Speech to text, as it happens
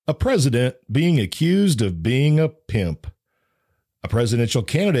A president being accused of being a pimp. A presidential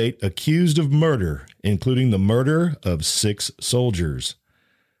candidate accused of murder, including the murder of 6 soldiers.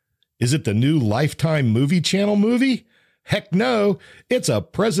 Is it the new Lifetime Movie Channel movie? Heck no, it's a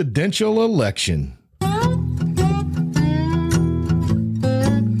presidential election.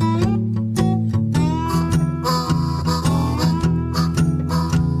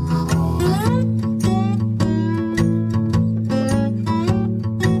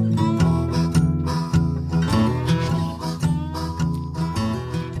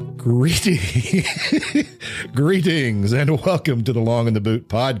 Greetings and welcome to the Long in the Boot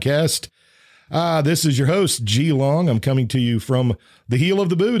podcast. This is your host, G Long. I'm coming to you from the heel of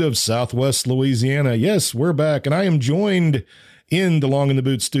the boot of Southwest Louisiana. Yes, we're back, and I am joined in the Long in the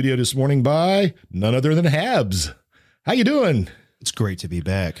Boot studio this morning by none other than Habs. How you doing? It's great to be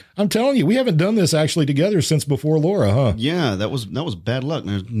back. I'm telling you, we haven't done this actually together since before Laura, huh? Yeah, that was bad luck.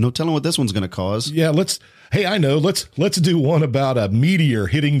 There's no telling what this one's going to cause. Yeah, let's do one about a meteor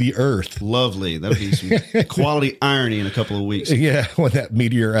hitting the Earth. Lovely. That would be some quality irony in a couple of weeks. Yeah, when that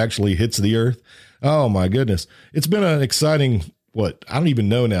meteor actually hits the Earth. Oh my goodness. It's been an exciting, I don't even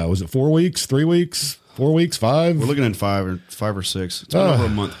know now. Was it 4 weeks, 3 weeks, 4 weeks, 5? We're looking at five or six. It's been over a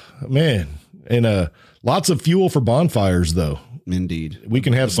month. Man. And lots of fuel for bonfires though. Indeed. We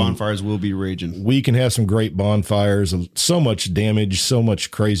can have bonfires will be raging. We can have some great bonfires, so much damage, so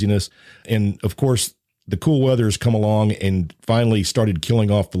much craziness. And of course, the cool weather has come along and finally started killing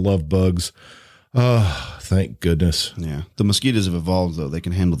off the love bugs. Oh, thank goodness. Yeah. The mosquitoes have evolved though. They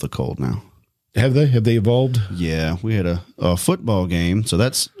can handle the cold now. Have they? Have they evolved? Yeah. We had a football game. So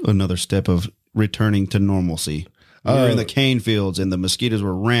that's another step of returning to normalcy. We were in the cane fields and the mosquitoes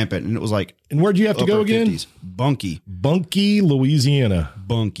were rampant, and it was like. And where'd you have to go again? 50s. Bunkie, Louisiana.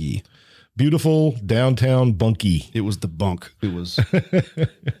 Bunkie. Beautiful downtown Bunkie. It was the bunk. It was.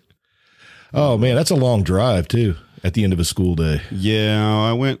 Oh man, that's a long drive too. At the end of a school day. Yeah,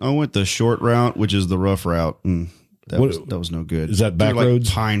 I went the short route, which is the rough route, and that was no good. Is that back roads?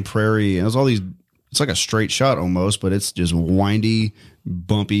 Like Pine Prairie, and there's all these. It's like a straight shot almost, but it's just windy,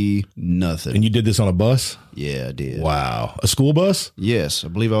 bumpy, nothing. And you did this on a bus? Yeah, I did. Wow. A school bus? Yes. I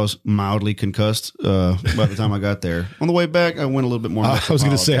believe I was mildly concussed by the time I got there. On the way back, I went a little bit more. I was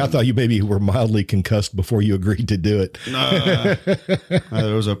going to say, I thought you maybe were mildly concussed before you agreed to do it.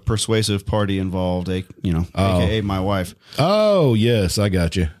 There was a persuasive party involved, AKA my wife. Oh, yes. I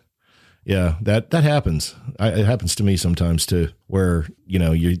got you. Yeah, that happens. It happens to me sometimes too, where,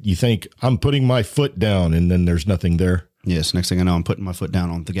 you think I'm putting my foot down and then there's nothing there. Yes. Next thing I know, I'm putting my foot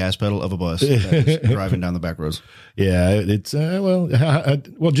down on the gas pedal of a bus that is driving down the back roads. Yeah, it's,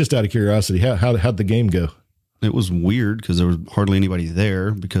 well, just out of curiosity, how'd the game go? It was weird because there was hardly anybody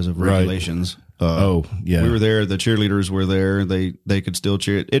there because of regulations. Right. Yeah. We were there. The cheerleaders were there. They could still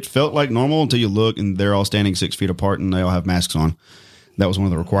cheer. It felt like normal until you look and they're all standing 6 feet apart and they all have masks on. That was one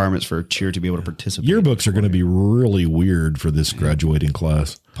of the requirements for cheer to be able to participate. Yearbooks are going to be really weird for this graduating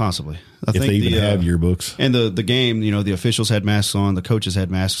class. Possibly. If they even have yearbooks. And the game, the officials had masks on, the coaches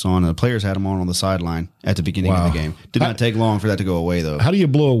had masks on, and the players had them on the sideline at the beginning of the game. Did not take long for that to go away, though. How do you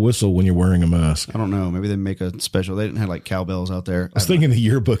blow a whistle when you're wearing a mask? I don't know. Maybe they make a special. They didn't have like cowbells out there. I was thinking the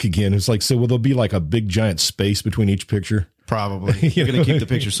yearbook again. It's like, so will there be like a big giant space between each picture? Probably. You're going to keep the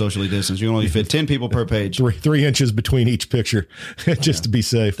picture socially distanced. You can only fit 10 people per page. 3 inches between each picture just to be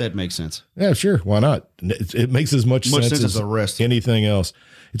safe. That makes sense. Yeah, sure. Why not? It makes as much sense as the rest. Anything else.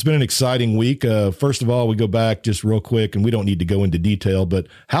 It's been an exciting week. First of all, we go back just real quick, and we don't need to go into detail, but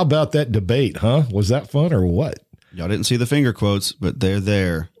how about that debate, huh? Was that fun or what? Y'all didn't see the finger quotes, but they're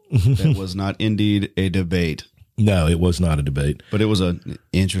there. That was not indeed a debate. No, it was not a debate. But it was an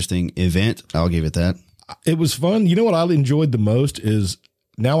interesting event. I'll give it that. It was fun. You know what I enjoyed the most is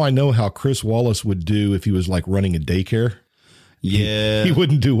now I know how Chris Wallace would do if he was like running a daycare. Yeah. He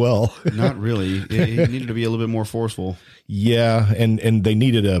wouldn't do well. Not really. He needed to be a little bit more forceful. Yeah. And they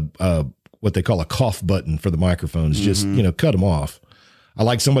needed a what they call a cough button for the microphones. Just, cut them off. I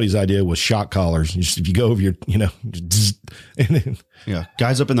like somebody's idea with shock collars. Just if you go over your, and then, yeah.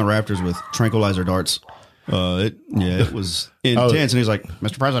 Guys up in the rafters with tranquilizer darts. It was intense, and he's like,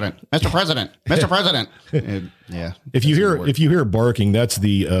 "Mr. President, Mr. President, Mr. President." And, yeah. If you hear barking,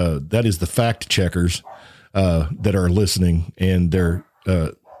 that is the fact checkers that are listening, and they're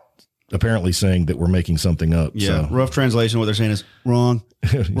apparently saying that we're making something up. Yeah. So. Rough translation. What they're saying is wrong.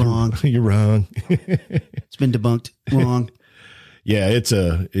 Wrong. You're wrong. It's been debunked. Wrong. Yeah,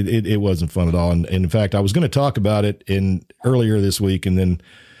 it wasn't fun at all. And in fact, I was going to talk about it earlier this week, and then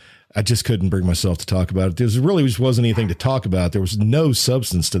I just couldn't bring myself to talk about it. There really just wasn't anything to talk about. There was no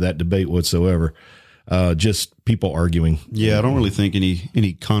substance to that debate whatsoever. just people arguing. Yeah, I don't really think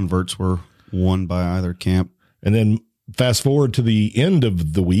any converts were won by either camp. And then fast forward to the end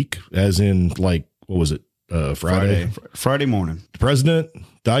of the week, as in like, what was it? Friday morning. The president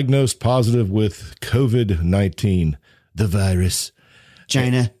diagnosed positive with COVID-19, the virus.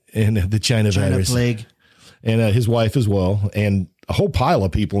 China. And the China virus. Plague. And his wife as well. And a whole pile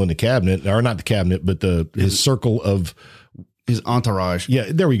of people in the cabinet, or not the cabinet, but his circle of... His entourage. Yeah,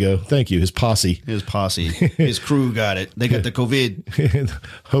 there we go. Thank you. His posse. His crew got it. They got the COVID.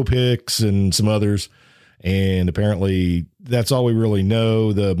 Hope Hicks and some others. And apparently that's all we really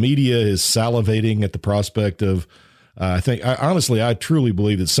know. The media is salivating at the prospect of, I truly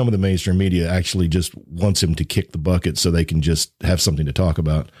believe that some of the mainstream media actually just wants him to kick the bucket so they can just have something to talk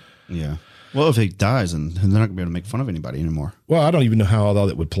about. Yeah. Well, if he dies, and they're not going to be able to make fun of anybody anymore. Well, I don't even know how all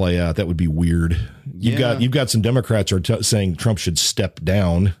that would play out. That would be weird. You've got some Democrats who are saying Trump should step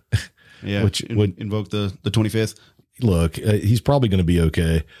down. Yeah, which would invoke the 25th. Look, he's probably going to be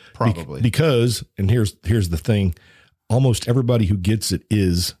okay. Probably. Because, and here's the thing, almost everybody who gets it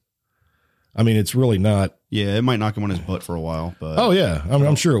is. I mean, it's really not. Yeah, it might knock him on his butt for a while. But oh, yeah.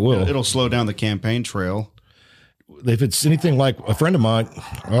 I'm sure it will. It'll slow down the campaign trail. If it's anything like a friend of mine,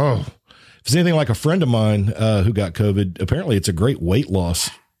 if it's anything like a friend of mine who got COVID, apparently it's a great weight loss.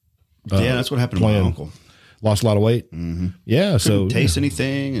 Yeah, that's what happened to my uncle. Lost a lot of weight. Mm-hmm. Yeah. Couldn't taste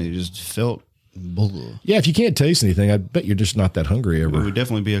anything, and he just felt. Yeah, if you can't taste anything, I bet you're just not that hungry ever. It would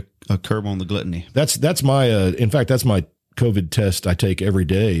definitely be a curb on the gluttony. That's my in fact, that's my COVID test I take every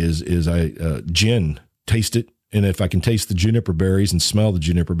day is I gin, taste it, and if I can taste the juniper berries and smell the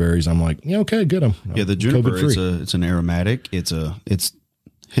juniper berries, I'm like, yeah, okay, good. I'm the juniper it's an aromatic. It's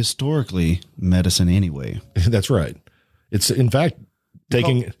historically medicine anyway. That's right. It's in fact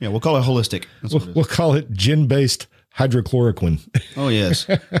taking we'll call it holistic. We'll call it gin-based hydrochloroquine. Oh, yes.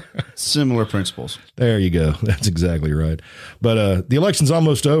 Similar principles. There you go. That's exactly right. But the election's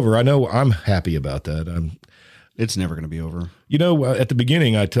almost over. I know I'm happy about that. It's never going to be over. You know, at the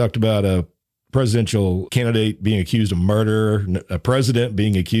beginning, I talked about a presidential candidate being accused of murder, a president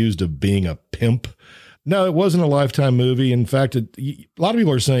being accused of being a pimp. No, it wasn't a Lifetime movie. In fact, a lot of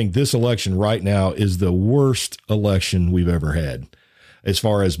people are saying this election right now is the worst election we've ever had as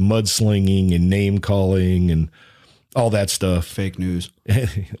far as mudslinging and name calling and all that stuff. Fake news.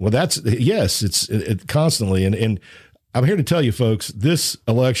 Well, it's constantly. And I'm here to tell you, folks, this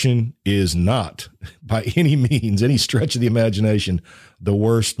election is not by any means, any stretch of the imagination, the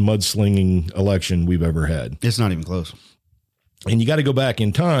worst mudslinging election we've ever had. It's not even close. And you got to go back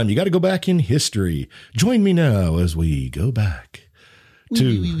in time. You got to go back in history. Join me now as we go back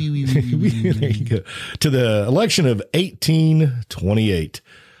to, there you go, to the election of 1828.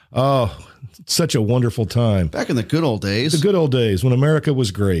 Oh, such a wonderful time. Back in the good old days. The good old days when America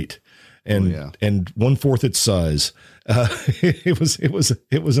was great and 1/4 its size. It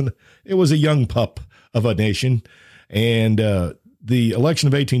was a young pup of a nation. And the election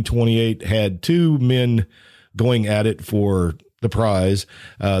of 1828 had two men going at it for the prize.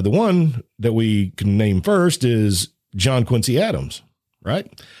 The one that we can name first is John Quincy Adams, right?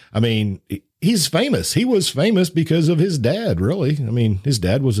 I mean, he's famous. He was famous because of his dad, really. I mean, his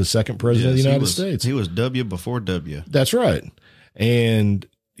dad was the second president of the United States. He was W before W. That's right. And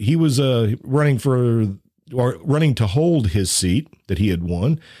he was running to hold his seat that he had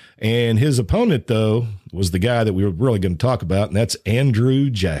won. And his opponent, though, was the guy that we were really going to talk about, and that's Andrew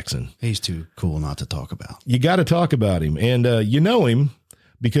Jackson. He's too cool not to talk about. You got to talk about him. And you know him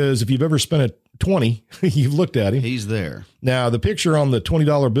because if you've ever spent a 20, you've looked at him. He's there. Now, the picture on the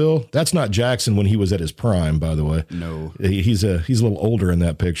 $20 bill, that's not Jackson when he was at his prime, by the way. No. He's a little older in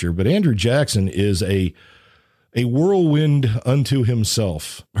that picture. But Andrew Jackson is a whirlwind unto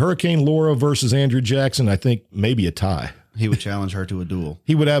himself. Hurricane Laura versus Andrew Jackson, I think maybe a tie. He would challenge her to a duel.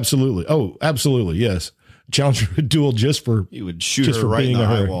 He would absolutely. Oh, absolutely. Yes. Challenge her to a duel just for. He would shoot her right in the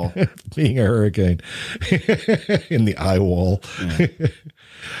eye wall. Being a hurricane in the eye wall. Yeah.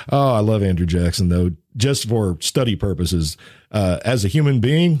 Oh, I love Andrew Jackson, though, just for study purposes. As a human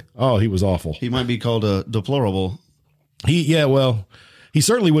being, he was awful. He might be called a deplorable. He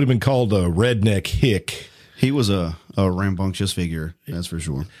certainly would have been called a redneck hick. He was a rambunctious figure, that's for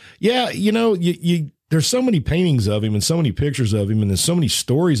sure. Yeah, you know, there's so many paintings of him and so many pictures of him and there's so many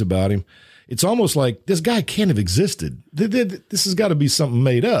stories about him. It's almost like this guy can't have existed. This has got to be something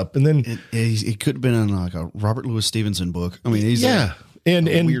made up. And then it could have been in like a Robert Louis Stevenson book. I mean, he's a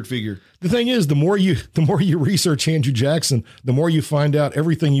weird figure. The thing is, the more you research Andrew Jackson, the more you find out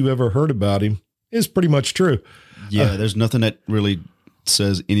everything you ever heard about him is pretty much true. Yeah, there's nothing that really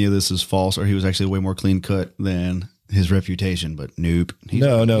says any of this is false or he was actually way more clean cut than his reputation, but nope. He's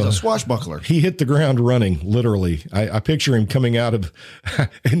No. He's a swashbuckler. He hit the ground running, literally. I picture him coming out of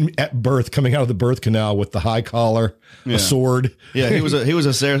coming out of the birth canal with the high collar, a sword. Yeah, he was a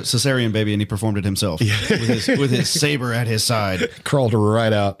cesarean baby, and he performed it himself with his saber at his side. Crawled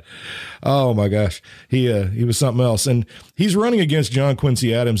right out. Oh my gosh, he was something else, and he's running against John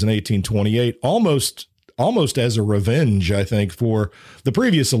Quincy Adams in 1828, almost as a revenge, I think, for the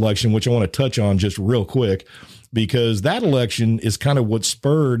previous election, which I want to touch on just real quick, because that election is kind of what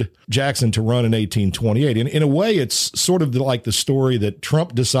spurred Jackson to run in 1828. And in a way, it's sort of like the story that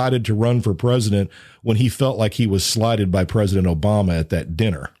Trump decided to run for president when he felt like he was slighted by President Obama at that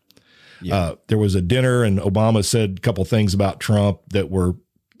dinner. Yeah. There was a dinner, and Obama said a couple things about Trump that were,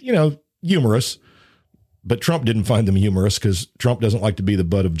 humorous, but Trump didn't find them humorous because Trump doesn't like to be the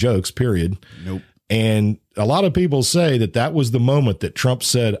butt of jokes, period. Nope. And a lot of people say that was the moment that Trump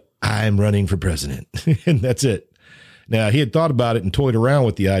said, I'm running for president. And that's it. Now, he had thought about it and toyed around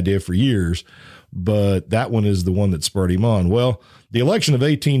with the idea for years, but that one is the one that spurred him on. Well, the election of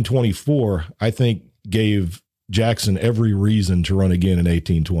 1824, I think, gave Jackson every reason to run again in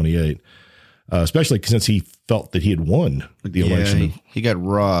 1828, especially since he felt that he had won the election. He got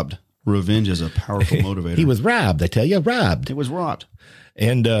robbed. Revenge is a powerful motivator. He was robbed. I tell you, robbed. He was robbed.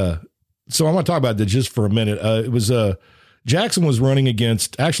 And so I want to talk about that just for a minute. It was Jackson was running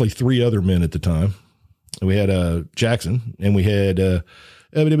against actually three other men at the time. We had Jackson, and we had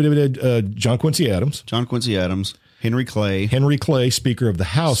John Quincy Adams. John Quincy Adams, Henry Clay. Henry Clay, Speaker of the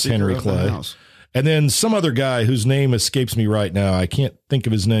House, Henry Clay. And then some other guy whose name escapes me right now. I can't think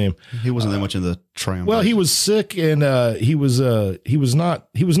of his name. He wasn't that much in the triumph. Well, he was sick, and he was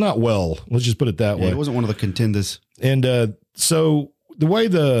not well. Let's just put it that way. He wasn't one of the contenders. And so the way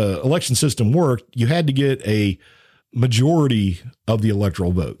the election system worked, you had to get a majority of the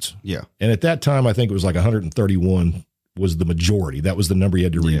electoral votes. Yeah. And at that time, I think it was like 131 was the majority. That was the number you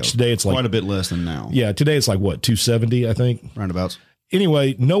had to reach. Yeah, today, it's like quite a bit less than now. Yeah. Today, it's like what, 270, I think? Roundabouts.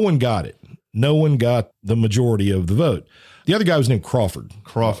 Anyway, no one got it. No one got the majority of the vote. The other guy was named Crawford.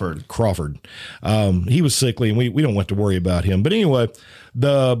 He was sickly, and we don't want to worry about him. But anyway,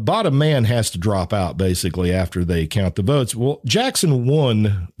 the bottom man has to drop out basically after they count the votes. Well, Jackson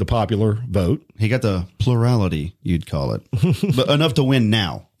won the popular vote. He got the plurality, you'd call it, but enough to win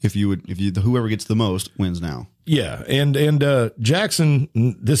now. Whoever gets the most wins now. Yeah, and Jackson.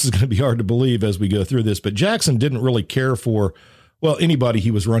 This is going to be hard to believe as we go through this, but Jackson didn't really care for anybody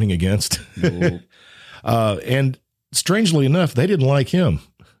he was running against, and strangely enough, they didn't like him.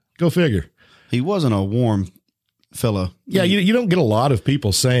 Go figure. He wasn't a warm fella. Yeah, you don't get a lot of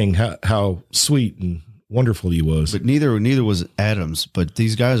people saying how sweet and wonderful he was. But neither was Adams. But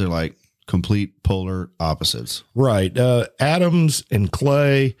these guys are like complete polar opposites. Right. Adams and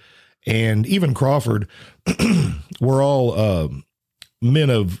Clay and even Crawford were all men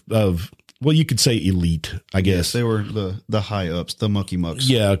of you could say elite, I guess. Yes, they were the high ups, the mucky mucks.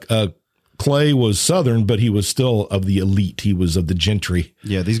 Yeah. Clay was Southern, but he was still of the elite. He was of the gentry.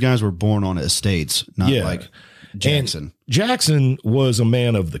 Yeah, these guys were born on estates, not like Jackson. And Jackson was a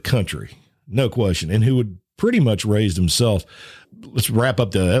man of the country, no question, and who had pretty much raised himself. Let's wrap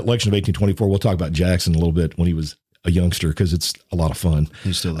up the election of 1824. We'll talk about Jackson a little bit when he was a youngster because it's a lot of fun.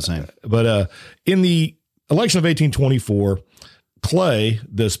 He's still the same. But in the election of 1824, Clay,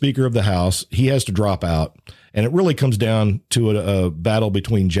 the Speaker of the House, he has to drop out. And it really comes down to a battle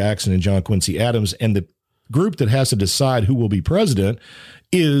between Jackson and John Quincy Adams. And the group that has to decide who will be president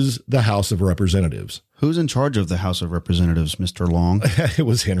is the House of Representatives. Who's in charge of the House of Representatives, Mr. Long? It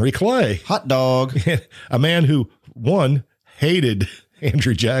was Henry Clay. Hot dog. A man who, one, hated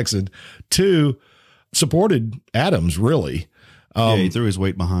Andrew Jackson, two, supported Adams, really. He threw his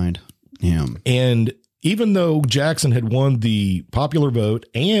weight behind him. And even though Jackson had won the popular vote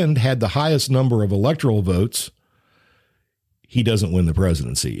and had the highest number of electoral votes, he doesn't win the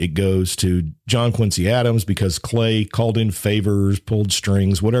presidency. It goes to John Quincy Adams because Clay called in favors, pulled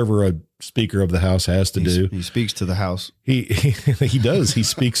strings, whatever a Speaker of the House has to do. He speaks to the House. He does. He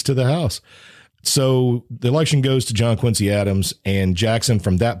speaks to the House. So the election goes to John Quincy Adams, and Jackson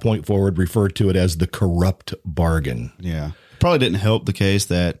from that point forward referred to it as the corrupt bargain. Yeah. Probably didn't help the case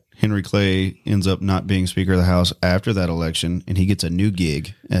that Henry Clay ends up not being Speaker of the House after that election, and he gets a new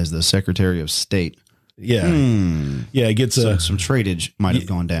gig as the Secretary of State. Yeah. Yeah, it gets some tradeage might have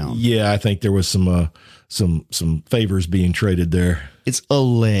gone down. Yeah, I think there was some favors being traded there. It's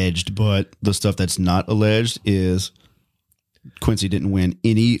alleged, but the stuff that's not alleged is Quincy didn't win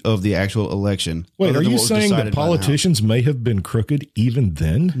any of the actual election. Wait, other are than you what was saying decided that by the House. politicians may have been crooked even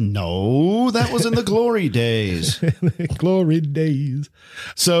then? No, that was in the glory days. Glory days.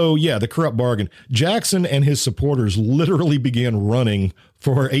 So, yeah, the corrupt bargain. Jackson and his supporters literally began running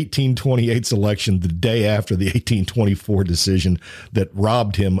for 1828's election the day after the 1824 decision that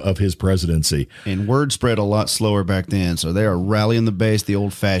robbed him of his presidency. And word spread a lot slower back then. So they are rallying the base the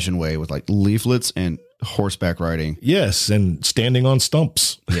old fashioned way with like leaflets and horseback riding. Yes, and standing on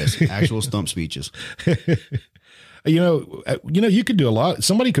stumps. Yes, actual stump speeches. You know, you could do a lot.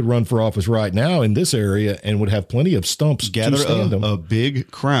 Somebody could run for office right now in this area and would have plenty of stumps to Gather stand them. a big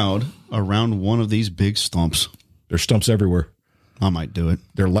crowd around one of these big stumps. There's stumps everywhere. I might do it.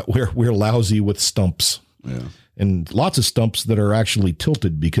 We're lousy with stumps. Yeah. And lots of stumps that are actually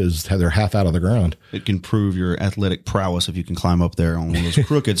tilted because they're half out of the ground. It can prove your athletic prowess if you can climb up there on one of those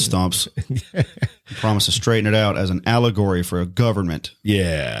crooked stumps. I promise to straighten it out as an allegory for a government.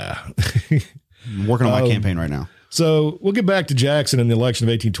 Yeah. I'm working on my campaign right now. So we'll get back to Jackson and the election of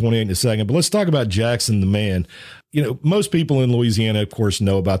 1828 in a second, but let's talk about Jackson, the man. You know, most people in Louisiana, of course,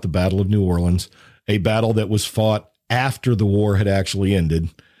 know about the Battle of New Orleans, a battle that was fought after the war had actually ended.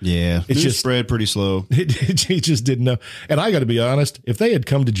 Yeah, It's news just- spread pretty slow. He just didn't know. And I got to be honest, if they had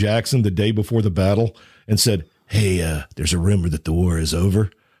come to Jackson the day before the battle and said, hey, there's a rumor that the war is over,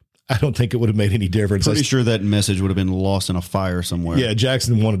 I don't think it would have made any difference. Pretty sure that message would have been lost in a fire somewhere. Yeah,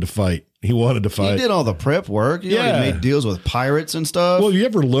 Jackson wanted to fight. He wanted to He fight. did all the prep work. He already made deals with pirates and stuff. Well, you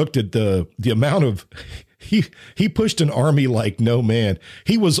ever looked at the amount of he pushed an army like no man.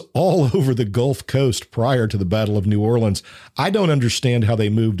 He was all over the Gulf Coast prior to the Battle of New Orleans. I don't understand how they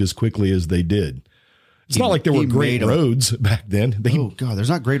moved as quickly as they did. It's not like there were he great made 'em. roads back then. Oh God, there's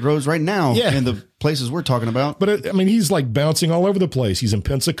not great roads right now Yeah. in the places we're talking about. But I mean, he's like bouncing all over the place. He's in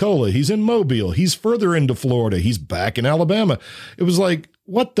Pensacola. He's in Mobile. He's further into Florida. He's back in Alabama. It was like,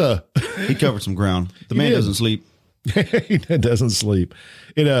 what the? He covered some ground. The man did. doesn't sleep. He doesn't sleep.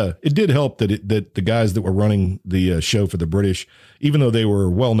 It did help that that the guys that were running the show for the British, even though they were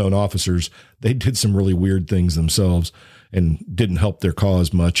well-known officers, they did some really weird things themselves and didn't help their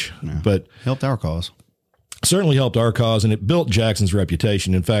cause much. But Helped our cause. certainly helped our cause, and it built Jackson's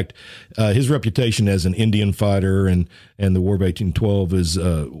reputation. In fact, his reputation as an Indian fighter and the War of 1812 is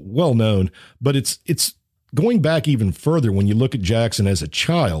well known. But it's going back even further when you look at Jackson as a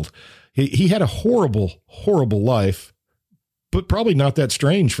child. He had a horrible, horrible life, but probably not that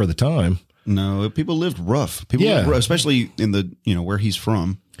strange for the time. No, people lived rough. People lived rough, especially in the where he's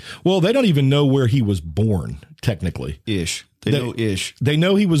from. Well, they don't even know where he was born, technically. Ish. They know ish. They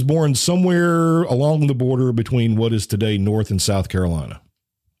know he was born somewhere along the border between what is today North and South Carolina.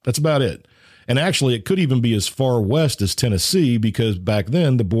 That's about it. And actually, it could even be as far west as Tennessee, because back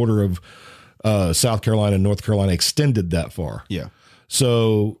then the border of South Carolina and North Carolina extended that far. Yeah.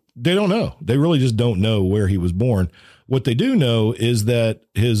 So they don't know. They really just don't know where he was born. What they do know is that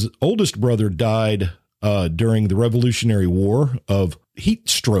his oldest brother died during the Revolutionary War of heat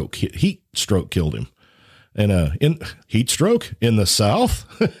stroke. Heat stroke killed him. And in heat stroke in the South?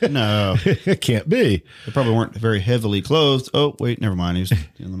 No, It can't be. they probably weren't very heavily clothed. Oh, wait, never mind. He was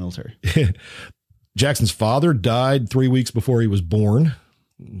in the military. Jackson's father died 3 weeks before he was born.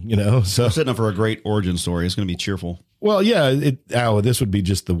 So Setting up for a great origin story. It's going to be cheerful. well, yeah. This would be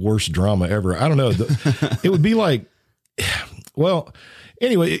just the worst drama ever. I don't know. It would be like, well,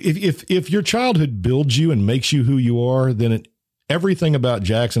 anyway. If your childhood builds you and makes you who you are, then everything about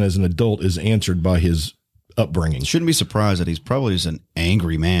Jackson as an adult is answered by his upbringing. Shouldn't be surprised that he's probably just an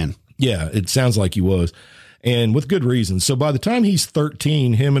angry man. Yeah, it sounds like he was, and with good reason. So by the time he's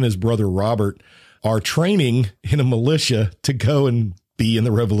 13, him and his brother Robert are training in a militia to go and be in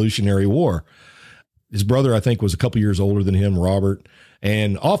the Revolutionary War. His brother, I think, was a couple years older than him, Robert,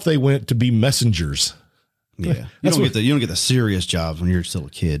 and off they went to be messengers. Yeah, you don't get the serious jobs when you're still a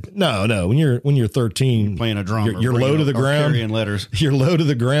kid. No. When you're 13, Playing a drum, you're low to the ground, carrying letters, you're low to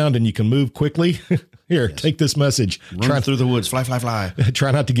the ground, and you can move quickly. Here, take this message. run through the woods, fly, fly, fly.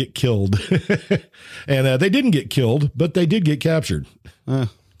 Try not to get killed. And they didn't get killed, but they did get captured.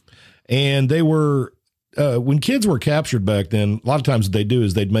 And they were, when kids were captured back then, a lot of times what they do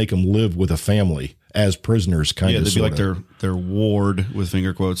is they'd make them live with a family as prisoners, kind Yeah, of. they'd be like their ward with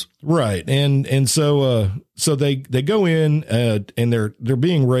finger quotes. Right. And so they go in and they're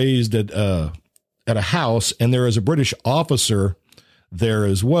being raised at a house, and there is a British officer there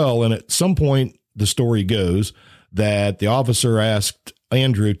as well. And at some point, the story goes that the officer asked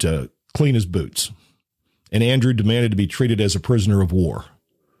Andrew to clean his boots, and Andrew demanded to be treated as a prisoner of war,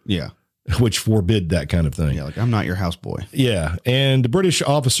 Yeah. which forbid that kind of thing. Yeah, like, I'm not your houseboy. Yeah. And the British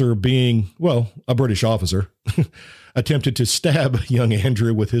officer, being, well, a British officer, attempted to stab young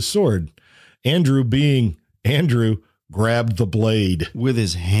Andrew with his sword. Andrew, being Andrew, grabbed the blade with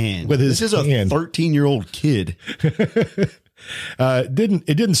his hand. This is a 13-year-old kid. It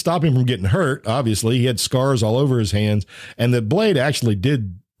didn't stop him from getting hurt. Obviously, he had scars all over his hands, and the blade actually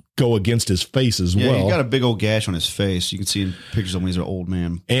did go against his face as well. Yeah, he got a big old gash on his face. You can see in pictures of him. He's an old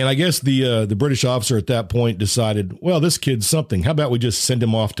man. And I guess the British officer at that point decided, well, this kid's something. How about we just send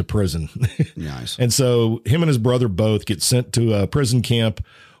him off to prison? Nice. And so him and his brother both get sent to a prison camp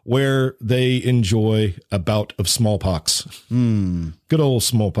where they enjoy a bout of smallpox. Good old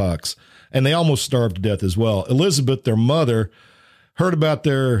smallpox. And they almost starved to death as well. Elizabeth, their mother, heard about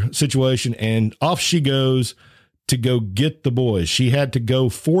their situation, and off she goes to go get the boys. She had to go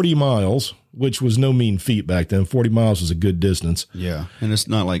 40 miles, which was no mean feat back then. 40 miles was a good distance. Yeah. And it's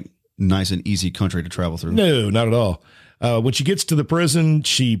not like nice and easy country to travel through. No, not at all. When she gets to the prison,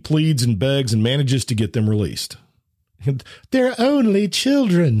 she pleads and begs and manages to get them released. They're only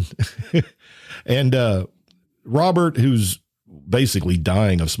children. And Robert, who's basically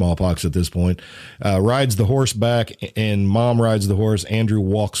dying of smallpox at this point, rides the horse back, and Mom rides the horse. Andrew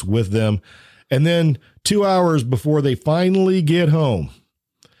walks with them. And then 2 hours before they finally get home,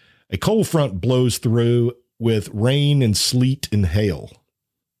 a cold front blows through with rain and sleet and hail.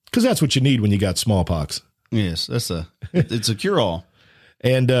 Because that's what you need when you got smallpox. Yes, it's a cure-all.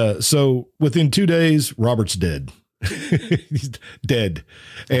 And so within 2 days, Robert's dead. He's dead.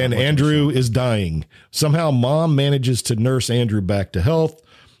 And Andrew is dying. Somehow Mom manages to nurse Andrew back to health.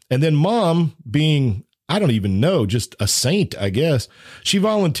 And then Mom, being, I don't even know, just a saint, I guess, she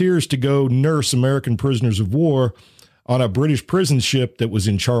volunteers to go nurse American prisoners of war on a British prison ship that was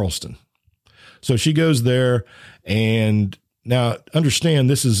in Charleston. So she goes there, and now understand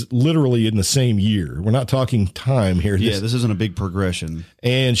this is literally in the same year. We're not talking time here. Yeah, this isn't a big progression.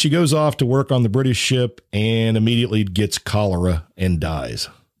 And she goes off to work on the British ship and immediately gets cholera and dies.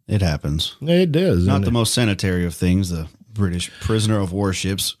 It happens. It does. Not the most sanitary of things, the British prisoner of war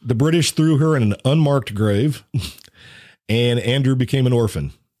ships. The British threw her in an unmarked grave, and Andrew became an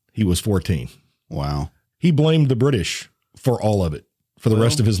orphan. He was 14. Wow. He blamed the British for all of it for the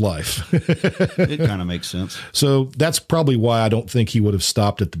rest of his life. It kind of makes sense. So that's probably why I don't think he would have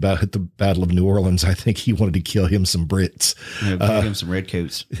stopped at the Battle of New Orleans. I think he wanted to kill him some Brits. Yeah, give him some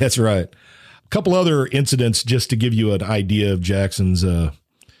redcoats. That's right. A couple other incidents just to give you an idea of Jackson's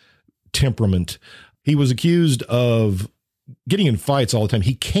temperament. He was accused of getting in fights all the time.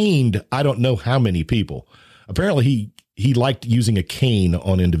 He caned I don't know how many people. Apparently he liked using a cane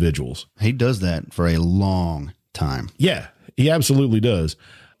on individuals. He does that for a long time. Yeah, he absolutely does.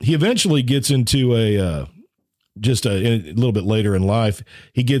 He eventually gets into a little bit later in life,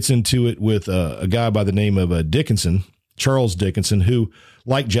 he gets into it with a guy by the name of Dickinson, Charles Dickinson, who,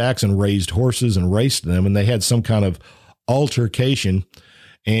 like Jackson, raised horses and raced them, and they had some kind of altercation.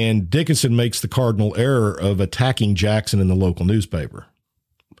 And Dickinson makes the cardinal error of attacking Jackson in the local newspaper.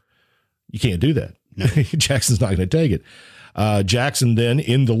 You can't do that. No. Jackson's not going to take it. Jackson then,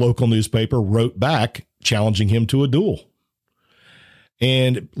 in the local newspaper, wrote back challenging him to a duel.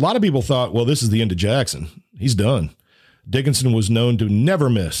 And a lot of people thought, well, this is the end of Jackson. He's done. Dickinson was known to never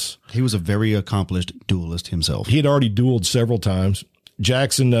miss. He was a very accomplished duelist himself. He had already dueled several times.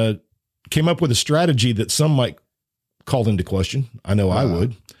 Jackson came up with a strategy that some might call into question. I know I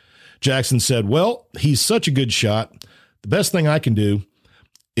would. Jackson said, well, he's such a good shot. The best thing I can do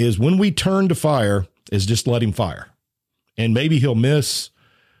is when we turn to fire is just let him fire. And maybe he'll miss.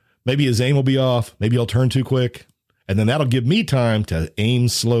 Maybe his aim will be off. Maybe he'll turn too quick. And then that'll give me time to aim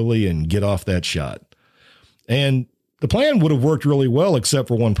slowly and get off that shot. And the plan would have worked really well, except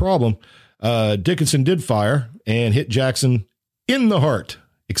for one problem. Dickinson did fire and hit Jackson in the heart,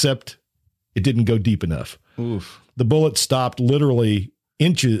 except it didn't go deep enough. Oof. The bullet stopped literally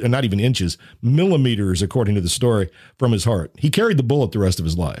inches, not even inches, millimeters, according to the story, from his heart. He carried the bullet the rest of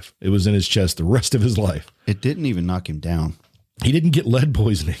his life. It was in his chest the rest of his life. It didn't even knock him down. He didn't get lead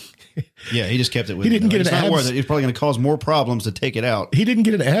poisoning. Yeah, he just kept it with him. He didn't get an abscess. It's probably going to cause more problems to take it out. He didn't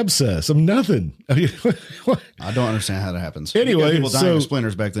get an abscess of nothing. I mean, I don't understand how that happens. Anyway, people dying of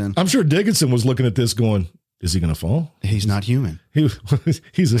splinters back then. I'm sure Dickinson was looking at this going, is he going to fall? He's not human. He's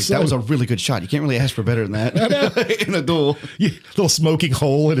a that was a really good shot. You can't really ask for better than that in a duel. Yeah, little smoking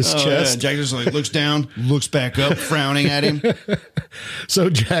hole in his chest. Yeah. Jackson just looks down, looks back up, frowning at him. So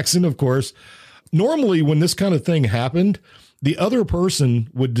Jackson, of course, normally when this kind of thing happened, the other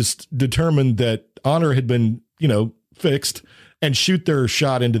person would determine that honor had been, fixed and shoot their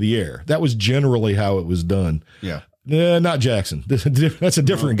shot into the air. That was generally how it was done. Yeah. Not Jackson. That's a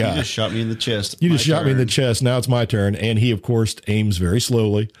different guy. You just shot me in the chest. You just shot me in the chest. Now it's my turn. And he, of course, aims very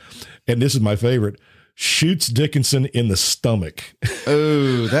slowly. And this is my favorite. shoots Dickinson in the stomach.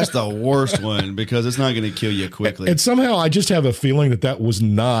 Oh, that's the worst one because it's not going to kill you quickly. And somehow I just have a feeling that was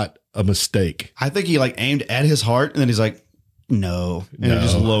not a mistake. I think he like aimed at his heart and then he's like, no. And he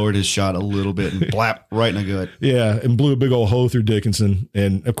just lowered his shot a little bit and blap right in the gut. Yeah, and blew a big old hole through Dickinson.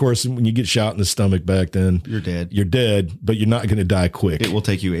 And of course, when you get shot in the stomach back then, you're dead. You're dead, but you're not going to die quick. It will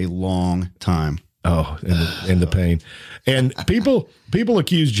take you a long time. Oh, and the pain. And people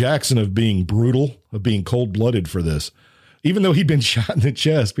accuse Jackson of being brutal, of being cold-blooded for this. Even though he'd been shot in the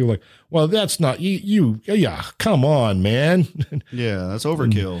chest, people are like, well, that's not you. Yeah, come on, man. Yeah, that's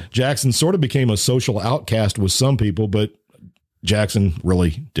overkill. And Jackson sort of became a social outcast with some people, but Jackson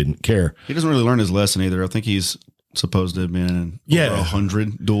really didn't care. He doesn't really learn his lesson either. I think he's supposed to have been in over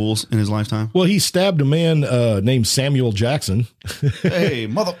 100 duels in his lifetime. Well, he stabbed a man named Samuel Jackson. Hey,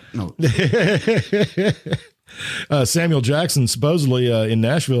 mother. No. Samuel Jackson supposedly in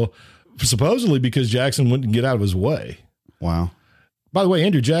Nashville, supposedly because Jackson wouldn't get out of his way. Wow. By the way,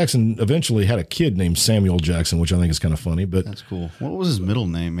 Andrew Jackson eventually had a kid named Samuel Jackson, which I think is kind of funny. But that's cool. What was his middle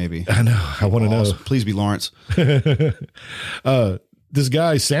name? Maybe I know. I want to know. Please be Lawrence. This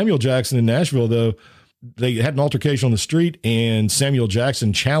guy Samuel Jackson in Nashville, though, they had an altercation on the street, and Samuel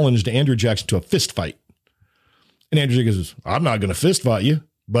Jackson challenged Andrew Jackson to a fist fight. And Andrew Jackson says, "I'm not going to fist fight you,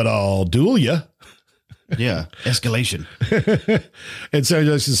 but I'll duel you." Yeah, escalation. And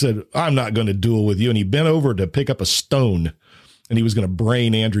Samuel Jackson said, "I'm not going to duel with you." And he bent over to pick up a stone, and he was going to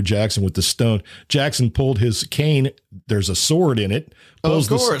brain Andrew Jackson with the stone. Jackson pulled his cane. There's a sword in it. Of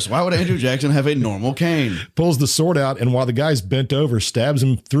course. Why would Andrew Jackson have a normal cane? Pulls the sword out, and while the guy's bent over, stabs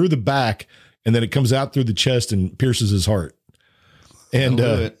him through the back, and then it comes out through the chest and pierces his heart,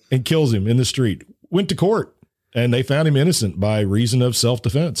 and kills him in the street. Went to court, and they found him innocent by reason of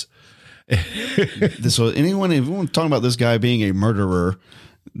self-defense. So if you want to talk about this guy being a murderer,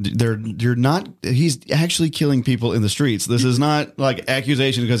 he's actually killing people in the streets. This is not like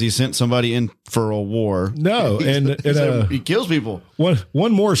accusation because he sent somebody in for a war. No. He kills people.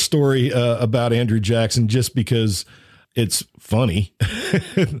 One more story about Andrew Jackson, just because it's funny.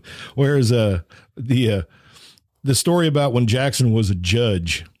 Whereas the story about when Jackson was a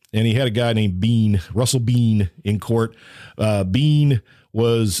judge and he had a guy named Russell Bean in court. Bean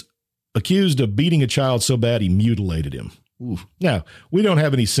was accused of beating a child so bad he mutilated him. Oof. Now, we don't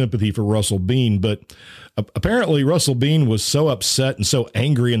have any sympathy for Russell Bean, but apparently Russell Bean was so upset and so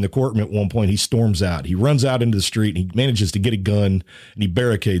angry in the courtroom at one point, he storms out. He runs out into the street, and he manages to get a gun, and he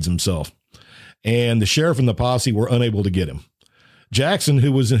barricades himself. And the sheriff and the posse were unable to get him. Jackson,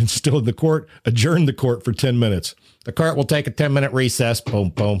 who was still in the court, adjourned the court for 10 minutes. The court will take a 10-minute recess. Boom,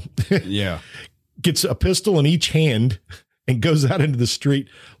 boom. Yeah. Gets a pistol in each hand and goes out into the street,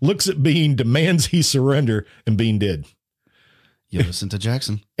 looks at Bean, demands he surrender, and Bean did. You listen to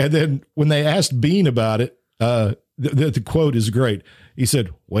Jackson. And then when they asked Bean about it, the quote is great. He said,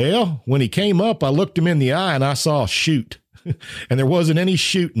 "Well, when he came up, I looked him in the eye and I saw a shoot. And there wasn't any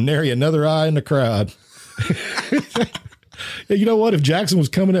shooting, nary another eye in the crowd." You know what? If Jackson was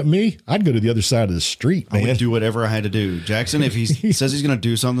coming at me, I'd go to the other side of the street, man. I would do whatever I had to do. Jackson, if he says he's going to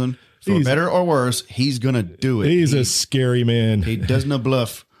do something, for better or worse, he's going to do it. He's a scary man. He doesn't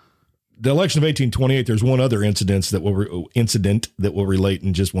bluff. The election of 1828, there's one other incident that will relate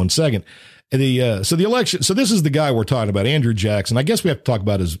in just one second. So the election, so this is the guy we're talking about, Andrew Jackson. I guess we have to talk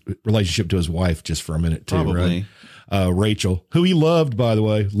about his relationship to his wife just for a minute too, probably. Right? Rachel, who he loved, by the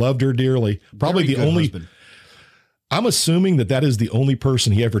way, loved her dearly. Probably the only husband. I'm assuming that is the only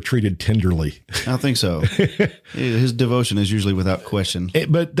person he ever treated tenderly. I think so. His devotion is usually without question.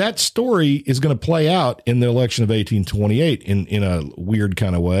 But that story is going to play out in the election of 1828 in a weird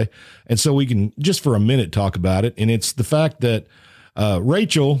kind of way. And so we can just for a minute talk about it. And it's the fact that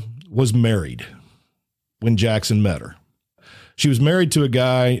Rachel was married when Jackson met her. She was married to a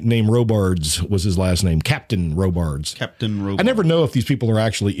guy named Robards, was his last name, Captain Robards. Captain Robards. I never know if these people are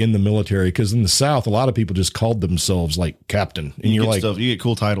actually in the military, because in the South, a lot of people just called themselves like Captain. And you're like, you get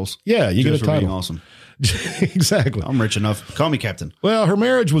cool titles. Yeah, you get a title. Being awesome. Exactly. I'm rich enough. Call me Captain. Well, her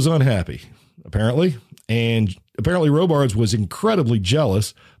marriage was unhappy, apparently. And apparently Robards was incredibly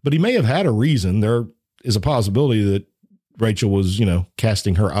jealous, but he may have had a reason. There is a possibility that Rachel was,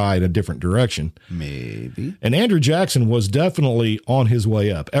 casting her eye in a different direction. Maybe. And Andrew Jackson was definitely on his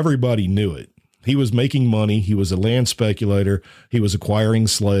way up. Everybody knew it. He was making money. He was a land speculator. He was acquiring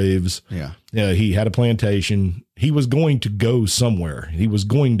slaves. Yeah. He had a plantation. He was going to go somewhere. He was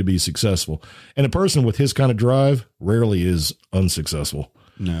going to be successful. And a person with his kind of drive rarely is unsuccessful.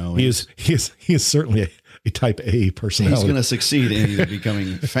 No. He is certainly a type A personality. He's going to succeed in either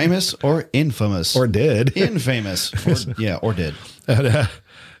becoming famous or infamous. Or dead. Infamous. Or dead.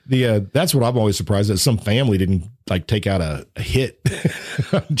 That's what I'm always surprised that some family didn't like take out a hit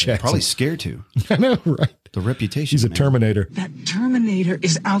on Jackson. Probably scared to. I know, right? The reputation. He's a Terminator. That Terminator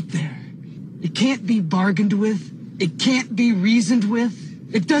is out there. It can't be bargained with. It can't be reasoned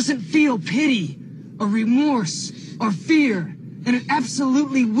with. It doesn't feel pity or remorse or fear. And it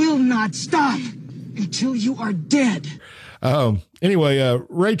absolutely will not stop until you are dead. Anyway,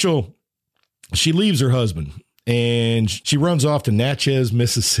 Rachel, she leaves her husband and she runs off to Natchez,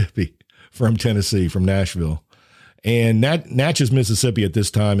 Mississippi from Tennessee, from Nashville. And Natchez, Mississippi at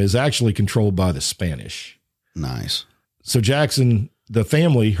this time is actually controlled by the Spanish. Nice. So Jackson, the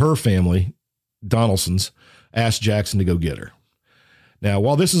family, her family, Donaldson's, asked Jackson to go get her. Now,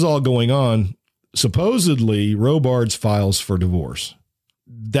 while this is all going on, supposedly Robards files for divorce.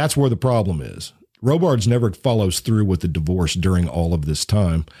 That's where the problem is. Robards never follows through with the divorce during all of this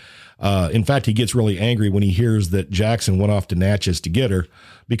time. In fact, he gets really angry when he hears that Jackson went off to Natchez to get her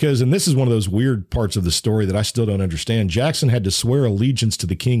because, and this is one of those weird parts of the story that I still don't understand, Jackson had to swear allegiance to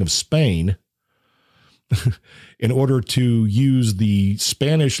the King of Spain in order to use the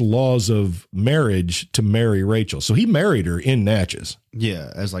Spanish laws of marriage to marry Rachel. So he married her in Natchez.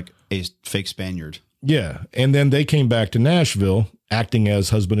 Yeah, as like a fake Spaniard. Yeah. And then they came back to Nashville acting as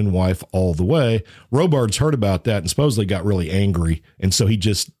husband and wife all the way. Robards heard about that and supposedly got really angry. And so he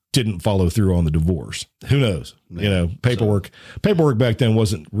just didn't follow through on the divorce. Who knows? Yeah. You know, paperwork back then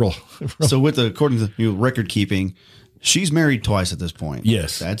wasn't real. So according to the record keeping, she's married twice at this point.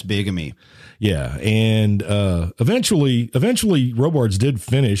 Yes. That's bigamy. Yeah. And eventually Robards did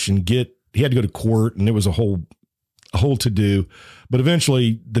finish and he had to go to court and it was a whole to do, but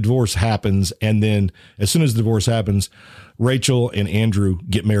eventually the divorce happens. And then as soon as the divorce happens, Rachel and Andrew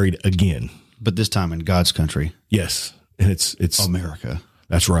get married again. But this time in God's country. Yes. And it's America.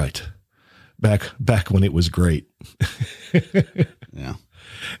 That's right. Back when it was great. Yeah.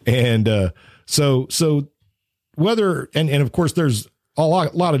 And so whether, and of course there's a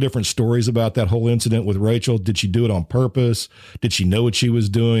lot of different stories about that whole incident with Rachel. Did she do it on purpose? Did she know what she was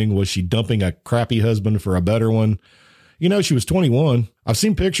doing? Was she dumping a crappy husband for a better one? You know, she was 21. I've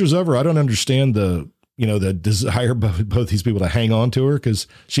seen pictures of her. I don't understand the desire by both these people to hang on to her because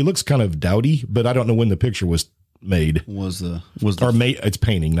she looks kind of dowdy, but I don't know when the picture was made. It's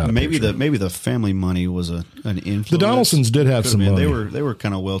painting, not maybe a picture. Maybe the family money was an influence. The Donaldsons did have some money. They were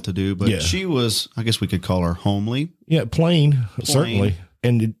kind of well to do, but she was, I guess we could call her homely. Yeah, plain. Certainly.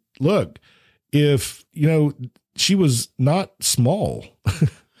 And look, if she was not small.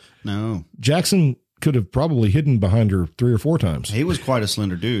 No. Jackson could have probably hidden behind her 3 or 4 times. He was quite a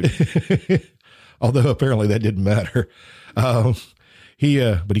slender dude. Although apparently that didn't matter. But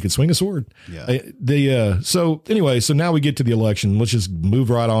he could swing a sword. Yeah. So now we get to the election. Let's just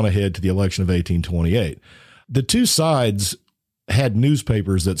move right on ahead to the election of 1828. The two sides had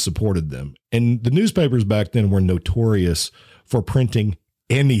newspapers that supported them. And the newspapers back then were notorious for printing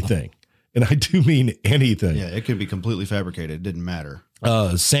anything. And I do mean anything. Yeah, it could be completely fabricated. It didn't matter.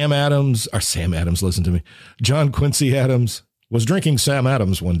 Sam Adams, listen to me. John Quincy Adams was drinking Sam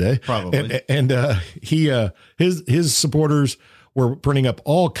Adams one day. Probably. And his supporters were printing up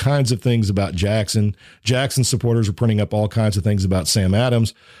all kinds of things about Jackson. Jackson's supporters were printing up all kinds of things about Sam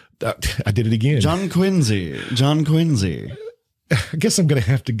Adams. I did it again. John Quincy. I guess I'm going to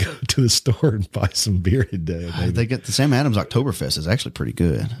have to go to the store and buy some beer today. Maybe. They get the Sam Adams Oktoberfest is actually pretty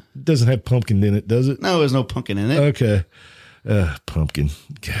good. It doesn't have pumpkin in it, does it? No, there's no pumpkin in it. Okay. Pumpkin.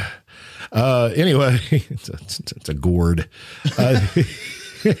 Anyway, it's a gourd.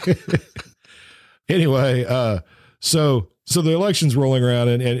 Anyway, so the election's rolling around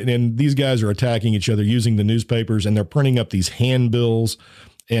and these guys are attacking each other using the newspapers and they're printing up these handbills.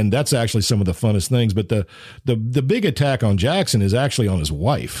 And that's actually some of the funnest things. But the big attack on Jackson is actually on his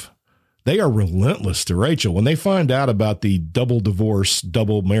wife. They are relentless to Rachel. When they find out about the double divorce,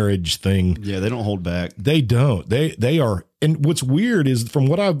 double marriage thing. Yeah, they don't hold back. They don't. They are. And what's weird is from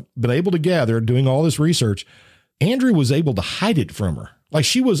what I've been able to gather doing all this research, Andrew was able to hide it from her. Like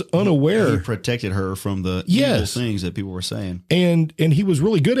she was unaware. He protected her from the evil things that people were saying. And he was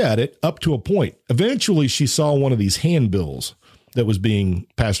really good at it up to a point. Eventually she saw one of these handbills that was being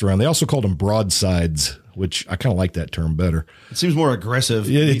passed around. They also called them broadsides, which I kind of like that term better. It seems more aggressive.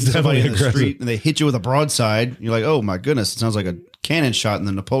 Yeah, it's definitely in the aggressive. Street and they hit you with a broadside. You're like, oh my goodness, it sounds like a cannon shot in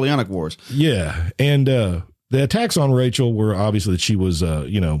the Napoleonic Wars. Yeah. And the attacks on Rachel were obviously that she was, a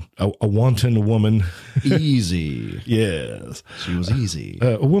wanton woman. Easy. Yes. She was easy.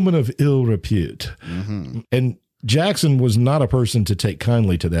 A woman of ill repute. Mm-hmm. And Jackson was not a person to take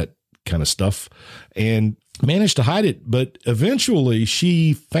kindly to that kind of stuff and managed to hide it. But eventually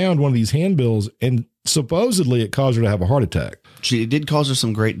she found one of these handbills and supposedly it caused her to have a heart attack. She did cause her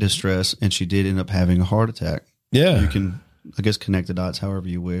some great distress, and she did end up having a heart attack. Yeah. You can, I guess, connect the dots however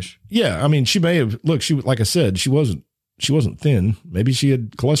you wish. Yeah. I mean, she may have, look, like I said, she wasn't thin. Maybe she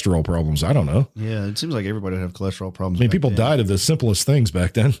had cholesterol problems. I don't know. Yeah, it seems like everybody would have cholesterol problems. I mean, people died of the simplest things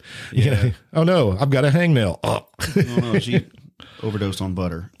back then. Yeah. You know, oh no, I've got a hangnail. Oh. Oh, no, she overdosed on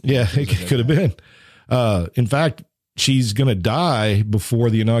butter. Yeah, it could have been. In fact, she's going to die before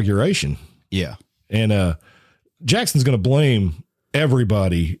the inauguration. Yeah. And Jackson's going to blame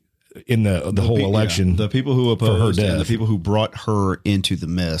everybody in the whole election. Yeah, the people who opposed her and the death. people who brought her into the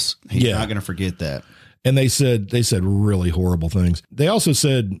mess. He's Yeah. not going to forget that. And they said really horrible things. They also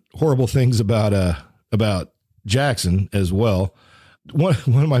said horrible things about Jackson as well. One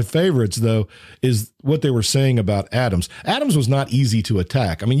of my favorites, though, is what they were saying about Adams. Adams was not easy to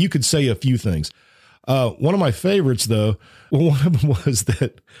attack. I mean, you could say a few things. One of my favorites, though, one of them was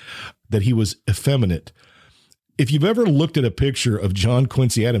that he was effeminate. If you've ever looked at a picture of John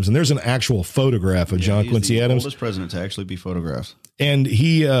Quincy Adams, and there's an actual photograph of John He's Quincy the Adams, oldest president to actually be photographed. and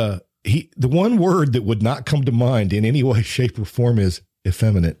he the one word that would not come to mind in any way, shape, or form is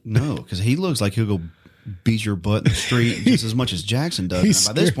effeminate. No, because he looks like he'll go beat your butt in the street just as much as Jackson does. He's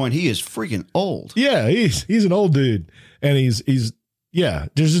And by this scared. point, he is freaking old. Yeah, he's an old dude, and he's yeah.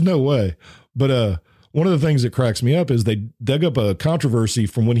 There's just no way. But one of the things that cracks me up is they dug up a controversy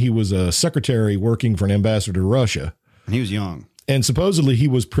from when he was a secretary working for an ambassador to Russia, And he was young. and supposedly he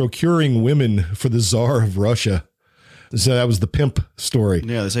was procuring women for the Tsar of Russia. So that was the pimp story.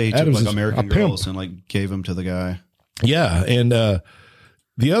 Yeah, they say he Adams took is like American a pimp. Girls and like gave them to the guy. Yeah, and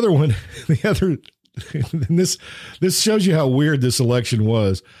the other one, and this shows you how weird this election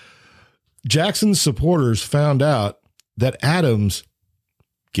was. Jackson's supporters found out that Adams,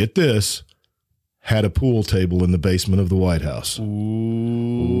 get this, had a pool table in the basement of the White House.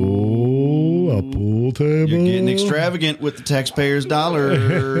 Ooh, a pool table. You're getting extravagant with the taxpayers'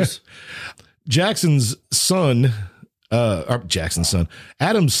 dollars. Jackson's son,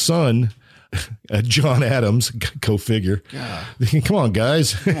 Adams' son, John Adams, go figure. God. Come on,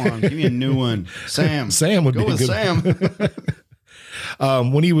 guys. Come on, give me a new one. Sam. Sam would Go be a with good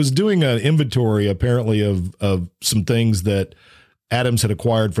Sam. When he was doing an inventory, apparently, of some things that Adams had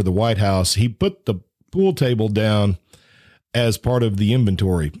acquired for the White House, he put the pool table down as part of the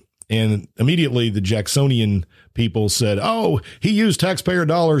inventory. And immediately the Jacksonian people said, oh, he used taxpayer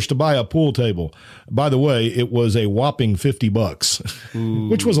dollars to buy a pool table. By the way, it was a whopping $50,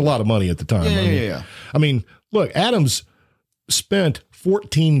 which was a lot of money at the time. Yeah. I mean, look, Adams spent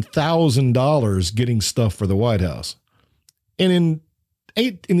 $14,000 getting stuff for the White House. And in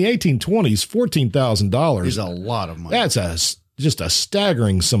the 1820s, $14,000 Is a lot of money. that's just a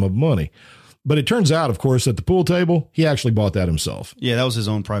staggering sum of money. But it turns out, of course, at the pool table, he actually bought that himself. Yeah, that was his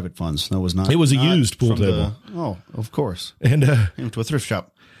own private funds. That was not. It was a not used pool from table. Oh, of course. And He went to a thrift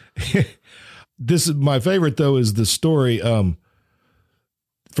shop. this is my favorite, though, is the story from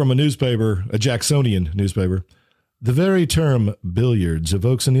a newspaper, a Jacksonian newspaper. The very term billiards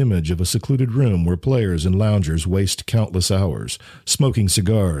evokes an image of a secluded room where players and loungers waste countless hours, smoking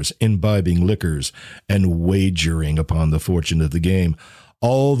cigars, imbibing liquors, and wagering upon the fortune of the game,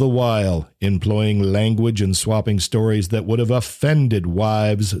 all the while employing language and swapping stories that would have offended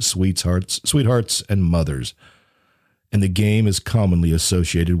wives, sweethearts, and mothers. And the game is commonly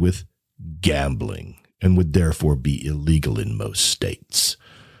associated with gambling and would therefore be illegal in most states.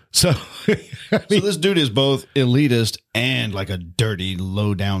 So, So this dude is both elitist and like a dirty,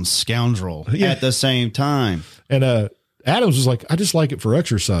 low-down scoundrel at the same time. and Adams was like, I just like it for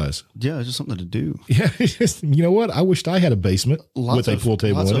exercise. Yeah, it's just something to do. Yeah, you know what? I wished I had a basement with a pool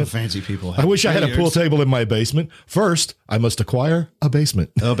table lots in of it. fancy people. I wish I had a pool billiards. table in my basement. First, I must acquire a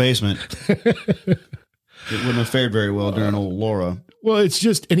basement. A basement. It wouldn't have fared very well during old Laura. Well, it's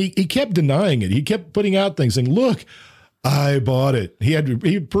just, and he kept denying it. He kept putting out things saying, look, I bought it. He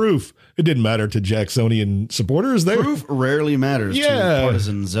had proof. It didn't matter to Jacksonian supporters. Proof rarely matters Yeah. to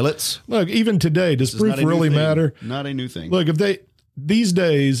partisan zealots. Look, even today, does It's proof not a new really thing. matter? Not a new thing. Look, these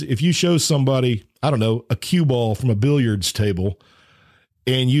days, if you show somebody, I don't know, a cue ball from a billiards table,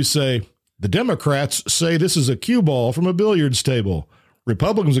 and you say, the Democrats say this is a cue ball from a billiards table,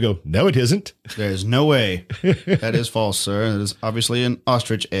 Republicans will go, no, it isn't. There's no way. That is false, sir. That is obviously an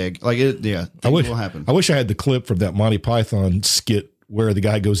ostrich egg. Like it, yeah, things will happen. I wish I had the clip from that Monty Python skit where the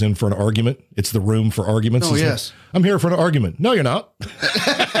guy goes in for an argument. It's the room for arguments. Oh, It's like, yes. I'm here for an argument. No, you're not.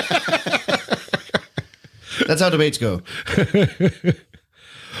 That's how debates go.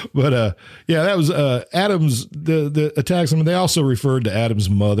 But yeah, that was Adams. The attacks. I mean, they also referred to Adams'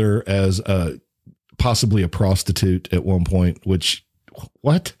 mother as possibly a prostitute at one point, which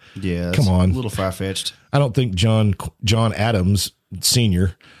What? Yeah. Come on. A little far-fetched. I don't think John Adams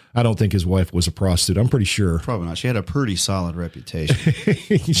Sr., I don't think his wife was a prostitute. I'm pretty sure. Probably not. She had a pretty solid reputation.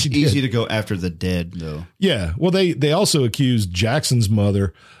 She did. Easy to go after the dead, though. Yeah. Well, they also accused Jackson's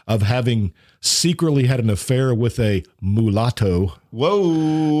mother of having secretly had an affair with a mulatto.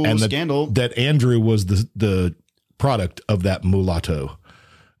 Whoa. And scandal. that Andrew was the product of that mulatto.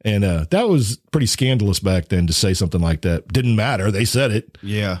 And that was pretty scandalous back then to say something like that. Didn't matter. They said it.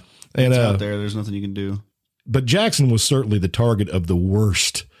 Yeah. And It's out there. There's nothing you can do. But Jackson was certainly the target of the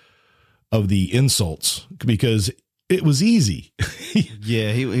worst of the insults because it was easy.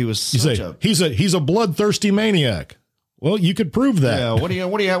 Yeah, he was You such say he's a bloodthirsty maniac. Well, you could prove that.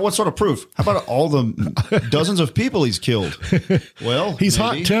 Yeah, what sort of proof? How about all the dozens of people he's killed? Well, He's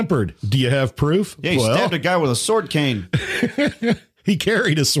maybe. hot-tempered. Do you have proof? Yeah, he stabbed a guy with a sword cane. He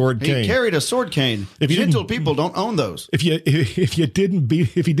carried a sword cane. He carried a sword cane. If you Gentle didn't- people don't own those. If he didn't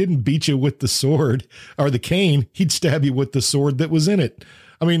beat you with the sword or the cane, he'd stab you with the sword that was in it.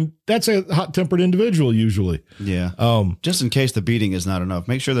 I mean, that's a hot-tempered individual usually. Yeah. Just in case the beating is not enough,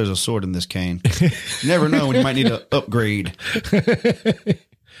 make sure there's a sword in this cane. You never know when you might need to upgrade.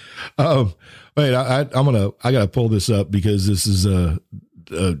 Wait, I gotta pull this up because this is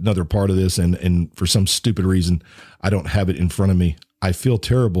another part of this, and for some stupid reason, I don't have it in front of me. I feel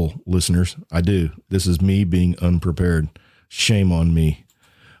terrible, listeners. I do. This is me being unprepared. Shame on me.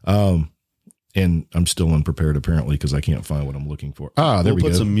 And I'm still unprepared apparently because I can't find what I'm looking for. There we go.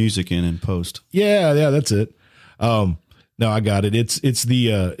 Put some music in post. Yeah, that's it. No, I got it. It's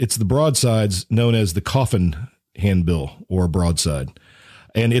the broadsides known as the coffin handbill or broadside,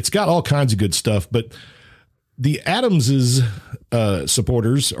 and it's got all kinds of good stuff. But the Adamses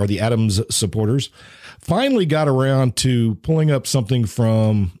supporters finally got around to pulling up something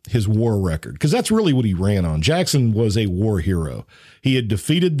from his war record because that's really what he ran on. Jackson was a war hero. He had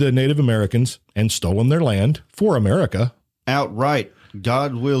defeated the Native Americans and stolen their land for America. Outright.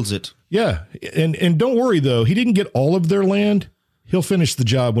 God wills it. Yeah. And don't worry, though. He didn't get all of their land. He'll finish the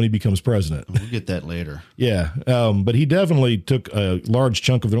job when he becomes president. We'll get that later. Yeah. But he definitely took a large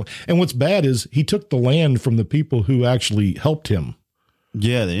chunk of their land. And what's bad is he took the land from the people who actually helped him.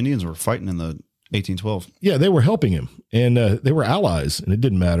 Yeah, the Indians were fighting in the 1812. Yeah, they were helping him, and they were allies, and it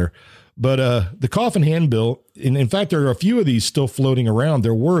didn't matter. But the coffin handbill, and in fact, there are a few of these still floating around.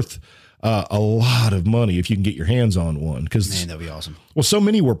 They're worth a lot of money if you can get your hands on one. Because Man, that'd be awesome. Well, so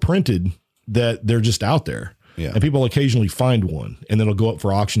many were printed that they're just out there. Yeah. And people occasionally find one, and then it'll go up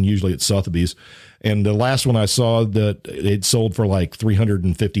for auction, usually at Sotheby's. And the last one I saw, that it sold for like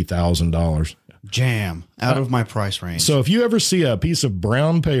 $350,000. Jam. Out of my price range. So if you ever see a piece of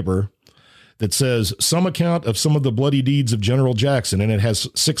brown paper that says some account of some of the bloody deeds of General Jackson, and it has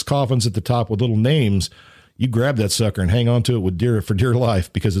 6 coffins at the top with little names, you grab that sucker and hang on to it for dear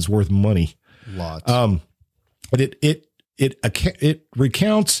life because it's worth money. Lots. But it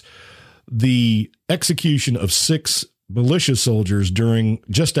recounts the execution of 6 militia soldiers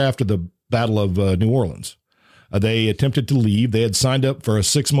just after the Battle of New Orleans. They attempted to leave. They had signed up for a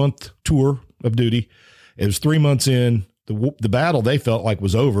 6-month tour of duty. It was 3 months in. The battle they felt like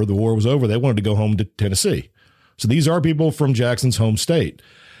was over. The war was over. They wanted to go home to Tennessee. So these are people from Jackson's home state.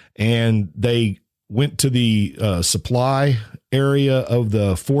 And they went to the supply area of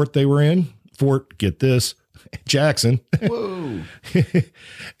the fort they were in. Fort, get this, Jackson. Whoa.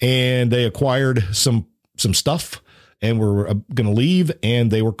 And they acquired some stuff and were going to leave,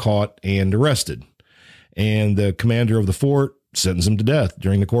 and they were caught and arrested. And the commander of the fort sentenced him to death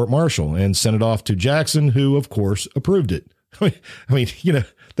during the court martial and sent it off to Jackson, who, of course, approved it. I mean,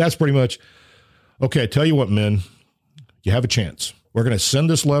 that's pretty much, okay, tell you what, men, you have a chance. We're going to send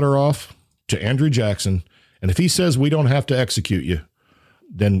this letter off to Andrew Jackson, and if he says we don't have to execute you,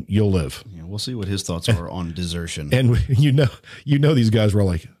 then you'll live. Yeah, we'll see what his thoughts are on desertion. And these guys were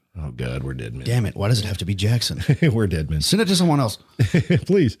like, oh, God, we're dead men. Damn it. Why does it have to be Jackson? We're dead men. Send it to someone else.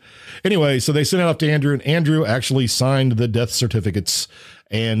 Please. Anyway, so they sent it up to Andrew, and Andrew actually signed the death certificates.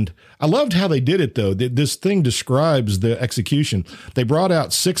 And I loved how they did it, though. This thing describes the execution. They brought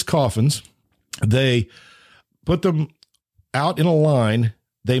out 6 coffins. They put them out in a line.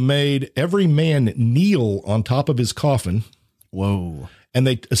 They made every man kneel on top of his coffin. Whoa. And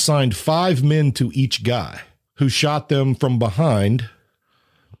they assigned 5 men to each guy who shot them from behind.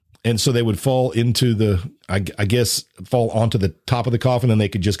 And so they would fall into fall onto the top of the coffin, and they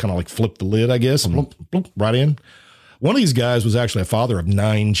could just kind of like flip the lid, I guess, and bloop, right in. One of these guys was actually a father of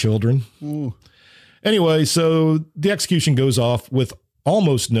 9 children. Ooh. Anyway, so the execution goes off with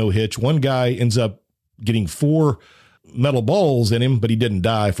almost no hitch. One guy ends up getting 4 metal balls in him, but he didn't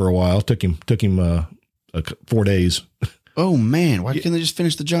die for a while. Took him 4 days. oh man, why can't they just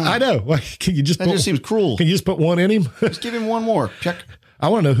finish the job? I know. Why can you just? That just seems cruel. Can you just put one in him? Just give him one more. Check. I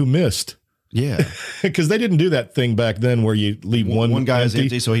want to know who missed. Yeah, because they didn't do that thing back then where you leave one guy is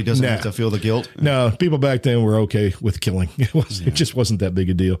empty so he doesn't have to feel the guilt. No, people back then were okay with killing. It just wasn't that big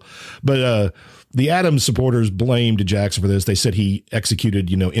a deal. But the Adams supporters blamed Jackson for this. They said he executed,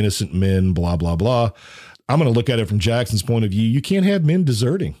 innocent men, blah, blah, blah. I'm going to look at it from Jackson's point of view. You can't have men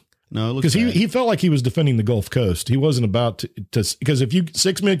deserting. No, because he felt like he was defending the Gulf Coast. He wasn't about to because if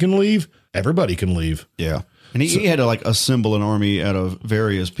 6 men can leave, everybody can leave. Yeah. And he had to assemble an army out of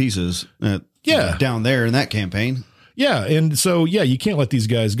various pieces down there in that campaign. Yeah. And so, you can't let these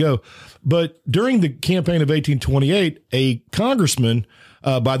guys go. But during the campaign of 1828, a congressman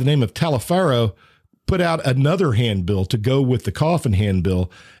by the name of Taliaferro put out another handbill to go with the Coffin handbill.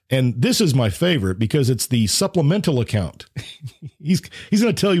 And this is my favorite because it's the supplemental account. He's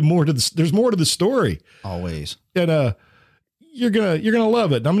going to tell you more to this. There's more to the story. Always. And, you're gonna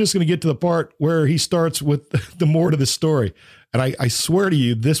love it. And I'm just gonna get to the part where he starts with the more to the story. And I swear to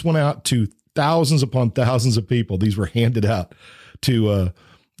you, this went out to thousands upon thousands of people. These were handed out to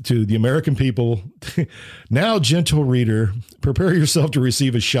the American people. Now, gentle reader, prepare yourself to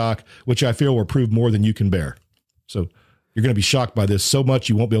receive a shock, which I feel will prove more than you can bear. So you're going to be shocked by this so much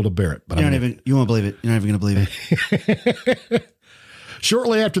you won't be able to bear it. But you won't believe it. You're not even going to believe it.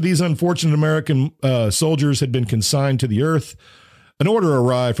 Shortly after these unfortunate American soldiers had been consigned to the earth, an order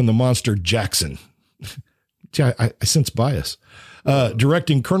arrived from the monster Jackson. I sense bias.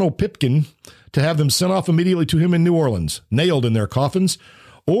 Directing Colonel Pipkin to have them sent off immediately to him in New Orleans, nailed in their coffins,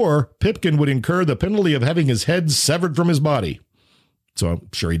 or Pipkin would incur the penalty of having his head severed from his body. So I'm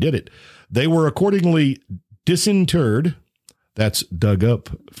sure he did it. They were accordingly disinterred. That's dug up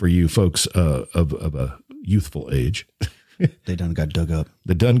for you folks of a youthful age. They done got dug up.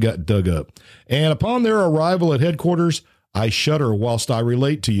 The done got dug up. And upon their arrival at headquarters, I shudder whilst I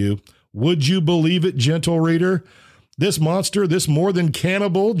relate to you. Would you believe it, gentle reader? This monster, this more than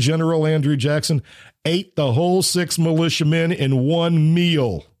cannibal, General Andrew Jackson, ate the whole 6 militiamen in one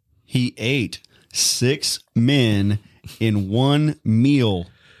meal. He ate 6 men in one meal.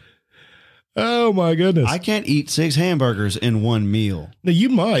 Oh, my goodness. I can't eat 6 hamburgers in one meal. Now, you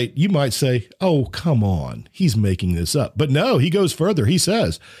might say, oh, come on, he's making this up. But no, he goes further. He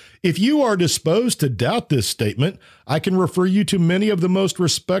says, if you are disposed to doubt this statement, I can refer you to many of the most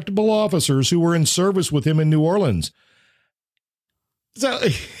respectable officers who were in service with him in New Orleans. So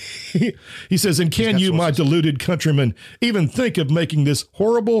he says, and can you, my deluded countrymen, even think of making this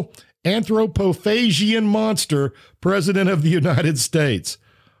horrible anthropophagian monster president of the United States?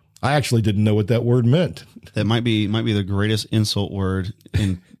 I actually didn't know what that word meant. That might be the greatest insult word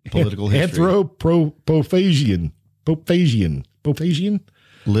in political history. Anthropophagian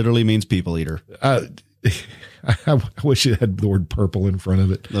literally means people eater. I wish it had the word purple in front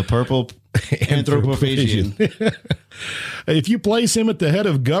of it. The purple anthropophagian. If you place him at the head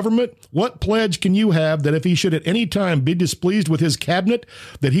of government, what pledge can you have that if he should at any time be displeased with his cabinet,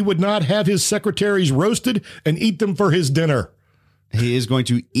 that he would not have his secretaries roasted and eat them for his dinner? He is going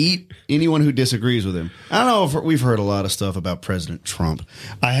to eat anyone who disagrees with him. I don't know if we've heard a lot of stuff about President Trump.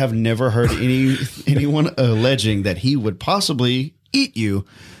 I have never heard anyone alleging that he would possibly eat you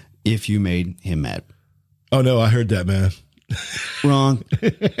if you made him mad. Oh, no, I heard that, man. Wrong.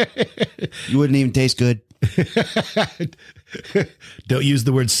 You wouldn't even taste good. Don't use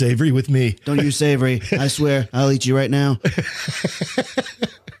the word savory with me. Don't use savory. I swear, I'll eat you right now.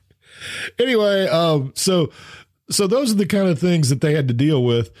 Anyway, So those are the kind of things that they had to deal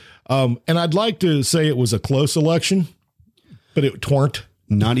with. And I'd like to say it was a close election, but it weren't.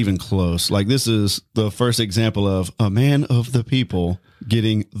 Not even close. Like, this is the first example of a man of the people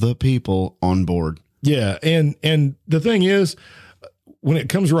getting the people on board. Yeah. And the thing is, when it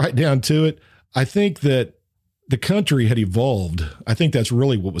comes right down to it, I think that the country had evolved. I think that's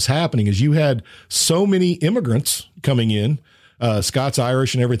really what was happening is you had so many immigrants coming in, Scots,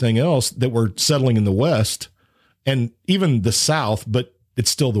 Irish, and everything else that were settling in the West. And even the South, but it's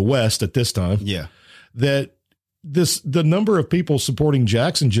still the West at this time. Yeah. That the number of people supporting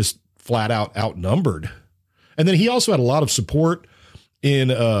Jackson just flat out outnumbered. And then he also had a lot of support in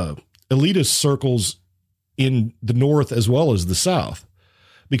elitist circles in the North as well as the South,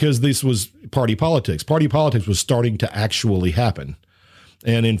 because this was party politics. Party politics was starting to actually happen.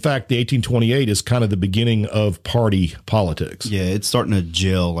 And in fact, the 1828 is kind of the beginning of party politics. Yeah, it's starting to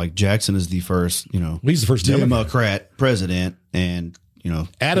gel. Like, Jackson is the first, he's the first Democrat president, and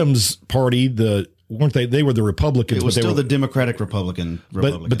Adams' party, weren't they? They were the Republicans. It was but they still were, the Democratic Republicans.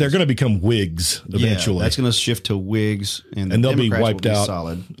 but they're going to become Whigs eventually. Yeah, that's going to shift to Whigs, and they'll Democrats be wiped will out.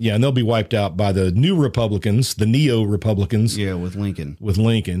 Solid. Yeah, and they'll be wiped out by the new Republicans, the neo-Republicans. Yeah, with Lincoln. With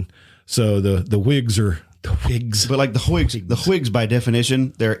Lincoln. So the Whigs are the Whigs. But like the Whigs by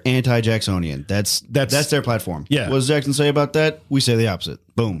definition, they're anti-Jacksonian. That's their platform. Yeah. What does Jackson say about that? We say the opposite.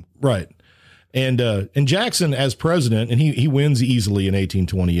 Boom. Right. And Jackson as president, and he wins easily in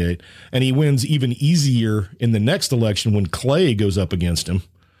 1828, and he wins even easier in the next election when Clay goes up against him.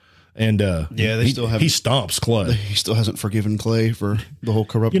 And they still have he stomps Clay. He still hasn't forgiven Clay for the whole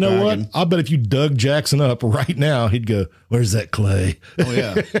corrupt. You know dragon. what? I bet if you dug Jackson up right now, he'd go, "Where's that Clay?" Oh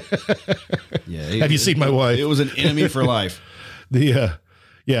yeah, yeah. Have you seen my wife? It was an enemy for life. He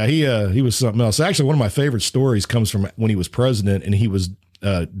was something else. Actually, one of my favorite stories comes from when he was president, and he was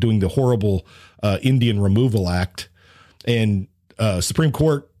doing the horrible Indian Removal Act, and Supreme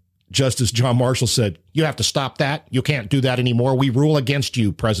Court Justice John Marshall said, "You have to stop that. You can't do that anymore. We rule against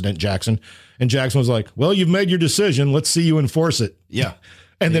you, President Jackson." And Jackson was like, "Well, you've made your decision. Let's see you enforce it." Yeah.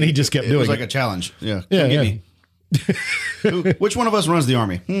 And then he just kept doing it. It was like a challenge. Yeah. Yeah, Come get yeah. me. Which one of us runs the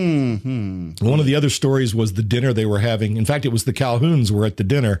army? One of the other stories was the dinner they were having. In fact, it was the Calhouns were at the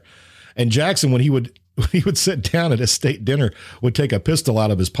dinner, and Jackson, when he would sit down at a state dinner, would take a pistol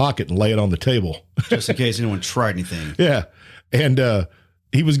out of his pocket and lay it on the table. Just in case anyone tried anything. Yeah. And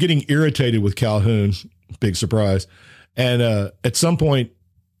he was getting irritated with Calhoun. Big surprise. And at some point,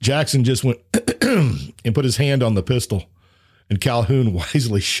 Jackson just went and put his hand on the pistol. And Calhoun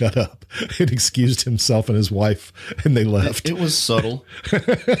wisely shut up and excused himself and his wife, and they left. It was subtle.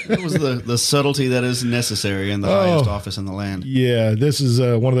 It was the subtlety that is necessary in the highest office in the land. Yeah, this is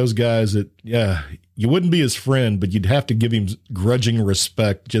one of those guys that, you wouldn't be his friend, but you'd have to give him grudging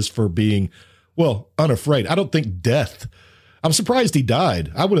respect just for being, unafraid. I don't think death. I'm surprised he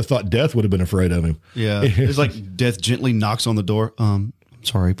died. I would have thought death would have been afraid of him. Yeah, it's like death gently knocks on the door.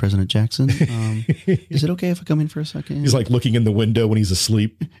 Sorry, President Jackson. Is it okay if I come in for a second? He's like looking in the window when he's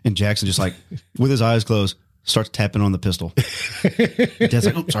asleep. And Jackson just like, with his eyes closed, starts tapping on the pistol. Dad's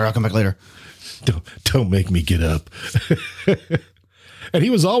like, "Oh, sorry, I'll come back later." Don't make me get up. And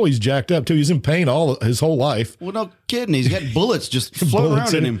he was always jacked up too. He was in pain his whole life. Well, no kidding. He's got bullets just floating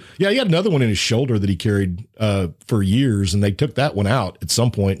around in him. Yeah, he had another one in his shoulder that he carried for years, and they took that one out at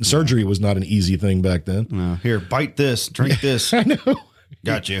some point. Surgery was not an easy thing back then. No, here, bite this, drink this. I know.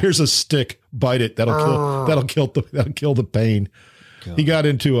 Gotcha. Here's a stick. Bite it. That'll kill the pain. God. He got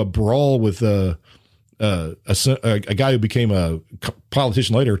into a brawl with a guy who became a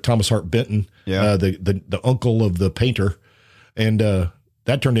politician later, Thomas Hart Benton. Yeah. The uncle of the painter, and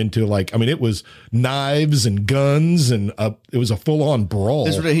that turned into it was knives and guns, and it was a full on brawl.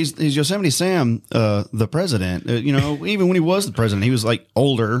 He's Yosemite Sam, the president. Even when he was the president, he was like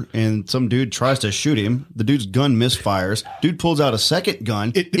older, and some dude tries to shoot him. The dude's gun misfires. Dude pulls out a second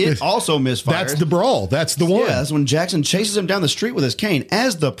gun. It also misfires. That's the brawl. That's the one. Yeah, that's when Jackson chases him down the street with his cane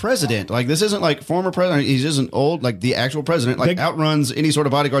as the president. Like, this isn't like former president. He isn't old. Like, the actual president outruns any sort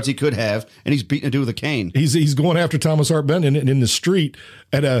of bodyguards he could have, and he's beating a dude with a cane. He's going after Thomas Hart Benton in the street.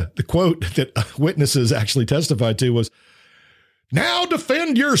 And the quote that witnesses actually testified to was, "Now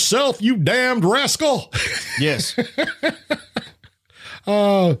defend yourself, you damned rascal." Yes.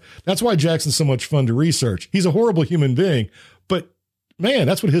 That's why Jackson's so much fun to research. He's a horrible human being, but man,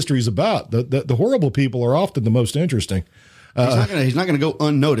 that's what history is about. The horrible people are often the most interesting. He's not gonna go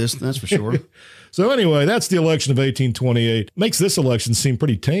unnoticed, that's for sure. So anyway, that's the election of 1828. Makes this election seem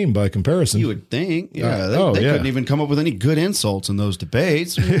pretty tame by comparison. You would think. Yeah. They couldn't even come up with any good insults in those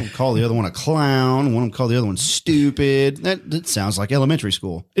debates. One of them call the other one a clown. One of them call the other one stupid. That sounds like elementary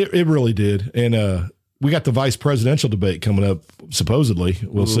school. It really did. And we got the vice presidential debate coming up, supposedly.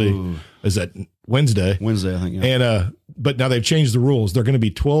 We'll see. Is that Wednesday? Wednesday, I think. Yeah. And but now they've changed the rules. They're going to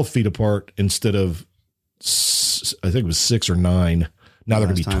be 12 feet apart instead of, I think it was 6 or 9. Now they're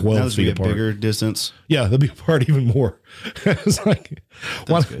going to be 12 feet apart. Bigger distance. Yeah, they'll be apart even more. It's like,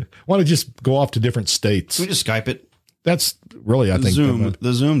 why don't just go off to different states? Can we just Skype it? That's really, I think.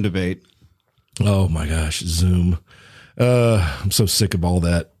 The Zoom debate. Oh my gosh, Zoom. I'm so sick of all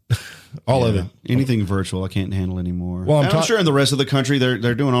that. All of it. Anything virtual, I can't handle anymore. Well, I'm sure in the rest of the country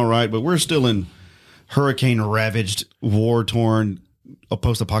they're doing all right, but we're still in hurricane-ravaged, war-torn, a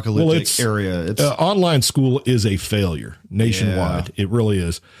post-apocalyptic area. It's online school is a failure nationwide. Yeah. It really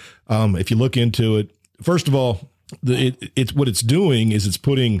is. If you look into it, first of all, it's what it's doing is it's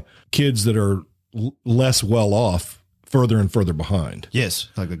putting kids that are less well off further and further behind. Yes,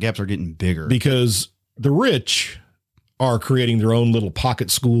 like the gaps are getting bigger because the rich are creating their own little pocket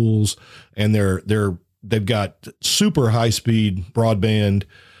schools, and they've got super high speed broadband.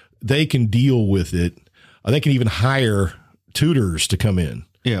 they can deal with it. They can even hire tutors to come in.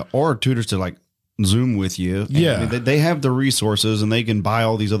 Yeah, or tutors to like Zoom with you. Yeah. I mean, they have the resources and they can buy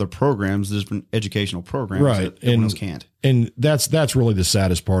all these other programs, different educational programs Right. that everyone else can't. And that's really the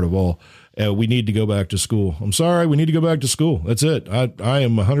saddest part of all. We need to go back to school. I'm sorry. We need to go back to school. That's it. I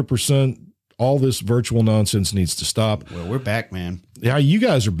am 100%. All this virtual nonsense needs to stop. Well, we're back, man. Yeah, you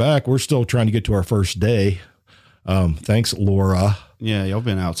guys are back. We're still trying to get to our first day. Thanks, Laura. Yeah, y'all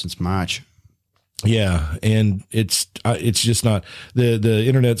been out since March. Yeah, and it's just not the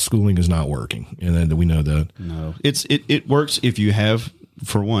internet schooling is not working, and then we know that. No, it works if you have,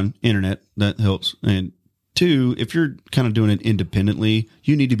 for one, internet that helps, and two, if you're kind of doing it independently,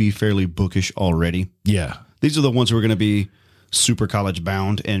 you need to be fairly bookish already. Yeah. These are the ones who are going to be super college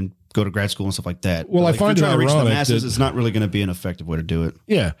bound and go to grad school and stuff like that. Well, But I find if it you're trying to reach the ironic masses, that- it's not really going to be an effective way to do it.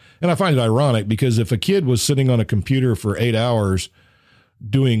 Yeah. And I find it ironic because if a kid was sitting on a computer for 8 hours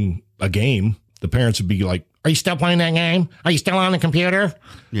doing a game, the parents would be like, "Are you still playing that game? Are you still on the computer?"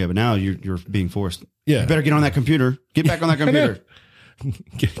 Yeah, but now you're being forced. Yeah. You better get on that computer. Get back on that computer.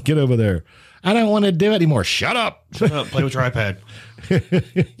 Get over there. I don't want to do it anymore. Shut up. Shut up, play with your iPad.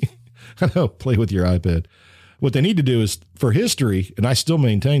 I know. Play with your iPad. What they need to do is, for history, and I still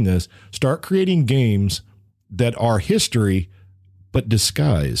maintain this, start creating games that are history, but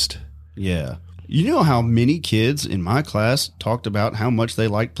disguised. Yeah. You know how many kids in my class talked about how much they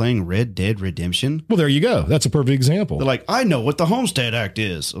like playing Red Dead Redemption? Well, there you go. That's a perfect example. They're like, I know what the Homestead Act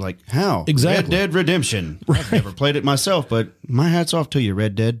is. Like, how? Exactly. Red Dead Redemption. I've never played it myself, but my hat's off to you,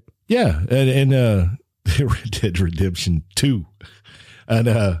 Red Dead. Yeah, and Red Dead Redemption 2,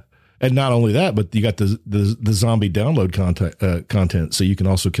 and not only that, but you got the zombie download content, so you can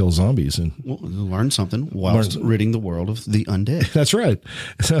also kill zombies. And Well, learn something whilst ridding the world of the undead. that's right,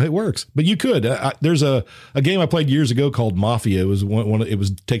 so it works. But you could. There's a game I played years ago called Mafia. It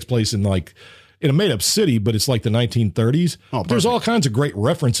was takes place in a made up city, but it's like the 1930s. Oh, There's perfect. all kinds of great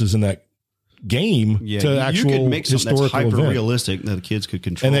references in that game to actual you could make something that's historical hyper event. realistic that the kids could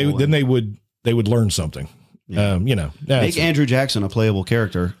control. And they would learn something. make Andrew Jackson a playable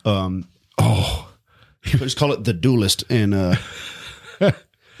character. Just call it The Duelist, and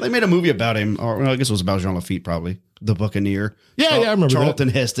they made a movie about him. Or well, I guess it was about Jean Lafitte, probably the Buccaneer. Yeah, I remember that. Charlton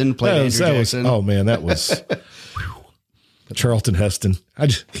Heston played Andrew Jackson. Oh man, that was Charlton Heston.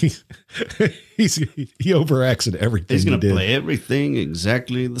 He overacts in everything. He's going he to did. play everything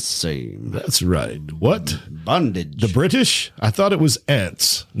exactly the same. That's right. What? Bondage. The British? I thought it was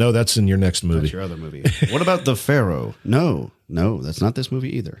Ants. No, that's in your next movie. That's your other movie. What about The Pharaoh? No, that's not this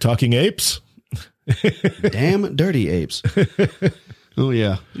movie either. Talking Apes? Damn dirty apes. Oh,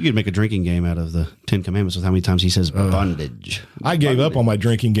 yeah. You could make a drinking game out of the 10 Commandments with how many times he says bondage. I gave up on my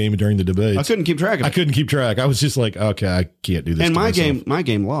drinking game during the debates. I couldn't keep track of it. I couldn't keep track. I was just like, okay, I can't do this. And to my myself.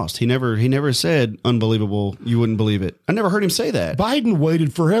 game lost. He never said unbelievable. You wouldn't believe it. I never heard him say that. Biden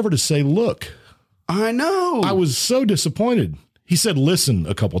waited forever to say, look. I know. I was so disappointed. He said listen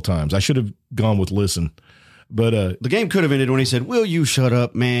a couple times. I should have gone with listen. But the game could have ended when he said, "Will you shut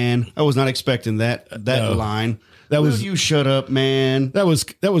up, man?" I was not expecting that line. That Will was- you shut up, man? that was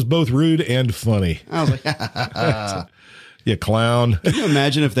both rude and funny. I was like, You clown. can you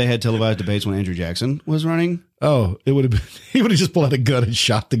imagine if they had televised debates when Andrew Jackson was running? Oh, it would have been, he would have just pulled out a gun and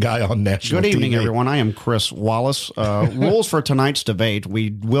shot the guy on national Good evening, TV. everyone. I am Chris Wallace. Rules for tonight's debate: we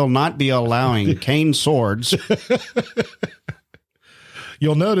will not be allowing cane swords.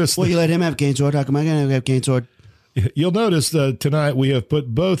 You'll notice Will you let him have cane sword? How come I can't have cane sword? You'll notice that tonight we have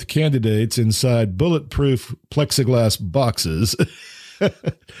put both candidates inside bulletproof plexiglass boxes.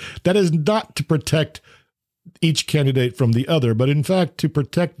 That is not to protect each candidate from the other, but in fact to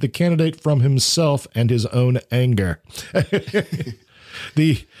protect the candidate from himself and his own anger. I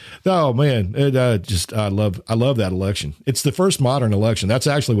love that election. It's the first modern election. That's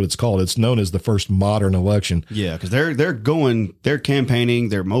actually what it's called. It's known as the first modern election. Yeah, because they're campaigning,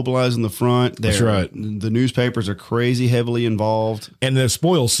 they're mobilizing the front. That's right. The newspapers are crazy heavily involved. And the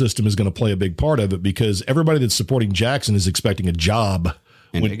spoils system is going to play a big part of it because everybody that's supporting Jackson is expecting a job.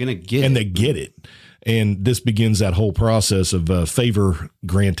 And they're going to get and it. they get it. And this begins that whole process of favor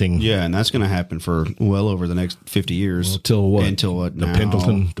granting. Yeah, and that's going to happen for well over the next 50 years. Till what? Until what? The now?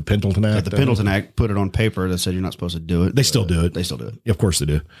 Pendleton Act. The Pendleton Act put it on paper that said you're not supposed to do it. They still do it. They still do it. Of course they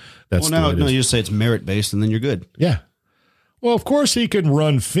do. That's Well, the way it is. you just say it's merit based, and then you're good. Yeah. Well, of course he can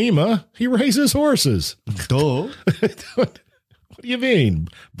run FEMA. He raises horses. Duh, What do you mean?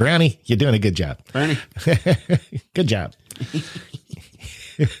 Brownie, you're doing a good job. Bernie. Good job.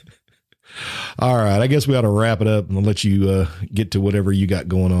 All right. I guess we ought to wrap it up and let you get to whatever you got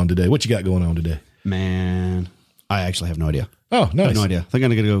going on today. What you got going on today? Man, I actually have no idea. Oh, I nice. have no idea. I think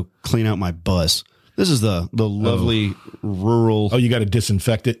I'm going to go clean out my bus. This is the lovely rural. Oh, you got to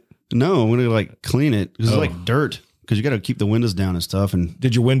disinfect it. No, I'm going to like clean it because it's like dirt. Because you got to keep the windows down and stuff. And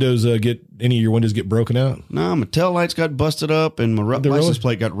Did your windows any of your windows get broken out? no, my tail lights got busted up and my license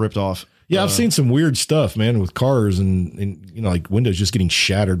plate got ripped off. Yeah, I've seen some weird stuff, man, with cars and like windows just getting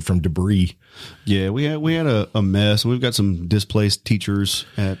shattered from debris. Yeah, we had a mess. We've got some displaced teachers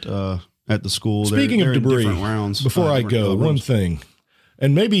at the school. Speaking They're of in debris, different rounds, before I different go, rooms. one thing,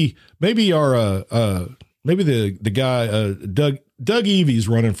 and maybe our maybe the guy Doug Evie's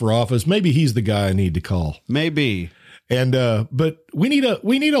running for office. Maybe he's the guy I need to call. Maybe. And but we need a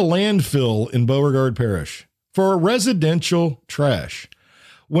landfill in Beauregard Parish for residential trash.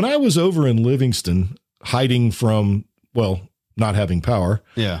 When I was over in Livingston, hiding from not having power,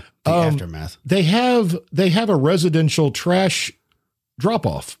 Yeah. The aftermath. they have a residential trash drop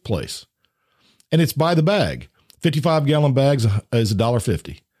off place, and it's by the bag. 55-gallon bags is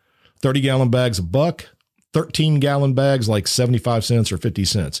 $1.50. 30-gallon bags $1. 13-gallon bags like 75 cents or 50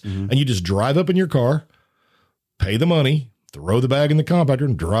 cents, and you just drive up in your car, pay the money, throw the bag in the compactor,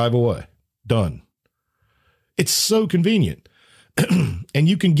 and drive away. Done. It's so convenient. And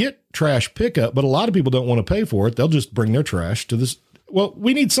you can get trash pickup, but a lot of people don't want to pay for it. They'll just bring their trash to this. Well,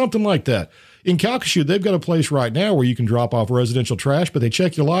 we need something like that. In Calcasieu, they've got a place right now where you can drop off residential trash, but they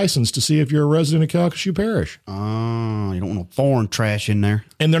check your license to see if you're a resident of Calcasieu Parish. Oh, you don't want no foreign trash in there.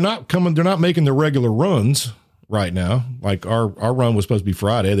 And they're not making the regular runs right now. Like our run was supposed to be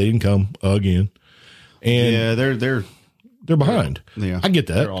Friday. They didn't come again. And Yeah, they're behind. Yeah, I get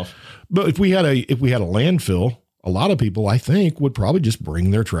that. they're off. But if we had a landfill, a lot of people, I think, would probably just bring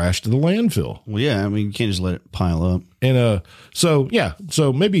their trash to the landfill. Well, yeah, I mean, you can't just let it pile up. And so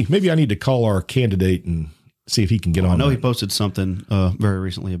maybe I need to call our candidate and see if he can get on. I know he that. posted something very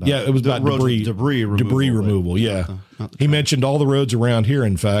recently about Yeah, it was about debris removal. Yeah, not the he mentioned all the roads around here,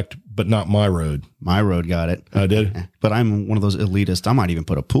 in fact, but not my road. my road got it. Did But I'm one of those elitists. I might even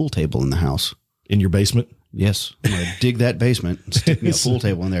put a pool table in the house. in your basement? Yes, I'm going to dig that basement and stick me a pool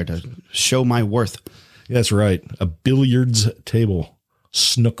table in there to show my worth. That's right, a billiards table,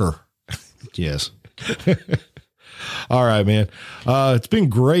 snooker. Yes. All right, man. It's been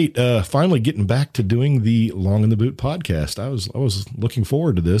great. Finally getting back to doing the Long in the Boot podcast. I was looking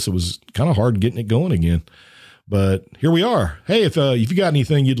forward to this. It was kind of hard getting it going again, but here we are. Hey, if you got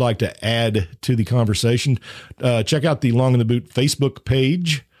anything you'd like to add to the conversation, check out the Long in the Boot Facebook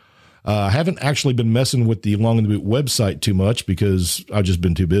page. I haven't actually been messing with the Long in the Boot website too much because I've just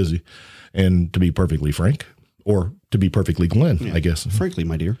been too busy. And to be perfectly frank, or to be perfectly Glenn, I guess. Frankly,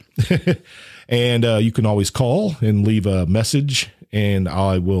 my dear. And you can always call and leave a message, and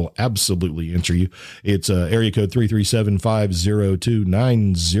I will absolutely answer you. It's area code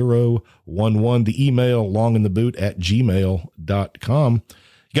 337-502-9011. The email longintheboot@gmail.com.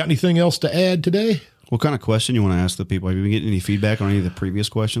 You got anything else to add today? What kind of question you want to ask the people? Have you been getting any feedback on any of the previous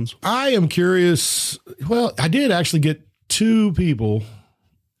questions? I am curious. Well, I did actually get 2 people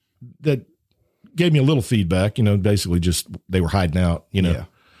that gave me a little feedback, basically just they were hiding out, Yeah.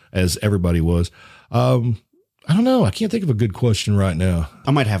 as everybody was. I don't know. I can't think of a good question right now.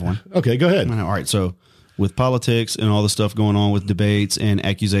 I might have one. Okay, go ahead. All right. So with politics and all the stuff going on with debates and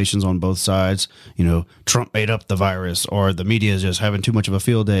accusations on both sides, Trump made up the virus, or the media is just having too much of a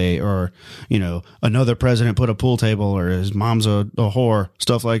field day, or, another president put a pool table, or his mom's a whore,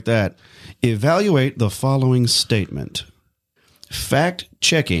 stuff like that. Evaluate the following statement. Fact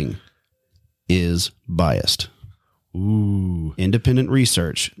checking is biased. Ooh. Independent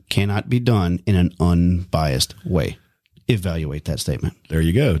research cannot be done in an unbiased way. Evaluate that statement. There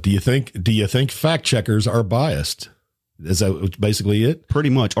you go. Do you think fact checkers are biased? Is that basically it? Pretty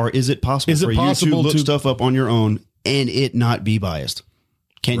much. Or is it possible Is it for possible you to look to- stuff up on your own and it not be biased?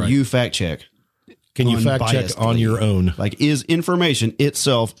 Can Right. you fact check? Can you fact check on unbiasedly? your own? Like, is information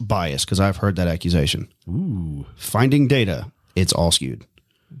itself biased? Because I've heard that accusation. Ooh. Finding data, it's all skewed.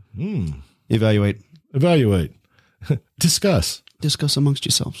 Evaluate. Evaluate. Discuss. Discuss amongst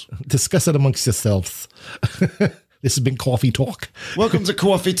yourselves. Discuss it amongst yourselves. This has been Coffee Talk. Welcome to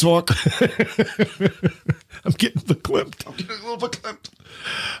Coffee Talk. I'm getting verklempt. I'm getting a little verklempt.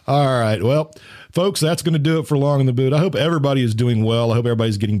 All right. Well, folks, that's going to do it for Long in the Boot. I hope everybody is doing well. I hope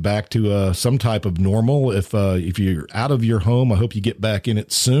everybody's getting back to some type of normal. If you're out of your home, I hope you get back in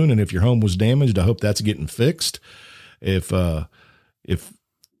it soon. And if your home was damaged, I hope that's getting fixed. If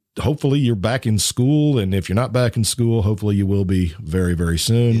hopefully you're back in school, and if you're not back in school, hopefully you will be very, very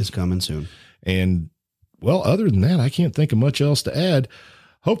soon. It's coming soon. And well, other than that, I can't think of much else to add.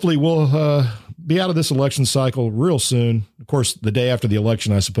 hopefully we'll be out of this election cycle real soon. Of course, the day after the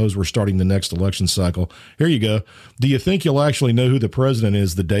election, I suppose we're starting the next election cycle. Here you go. Do you think you'll actually know who the president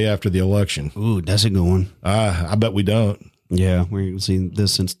is the day after the election? Ooh, that's a good one. I bet we don't. Yeah, we've seen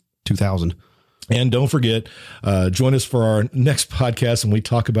this since 2000. And don't forget, join us for our next podcast when we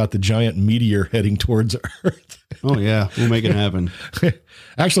talk about the giant meteor heading towards Earth. Oh, yeah. We'll make it happen.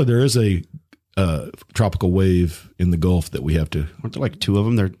 Actually, there is a tropical wave in the Gulf that we have to. Aren't there like two of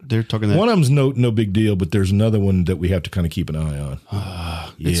them? They're talking that. One of them's no big deal, but there's another one that we have to kind of keep an eye on.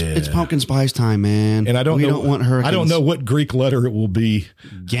 It's pumpkin spice time, man. And we don't want hurricanes. I don't know what Greek letter it will be.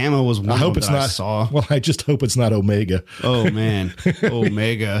 Gamma was one. I hope it's not. I saw. Well, I just hope it's not Omega. Oh man,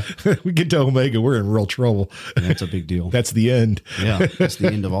 Omega. We get to Omega, we're in real trouble. That's a big deal. That's the end. Yeah, that's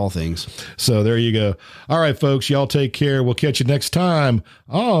the end of all things. So there you go. All right, folks, y'all take care. We'll catch you next time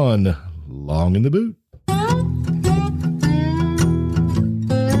on Long in the Boot.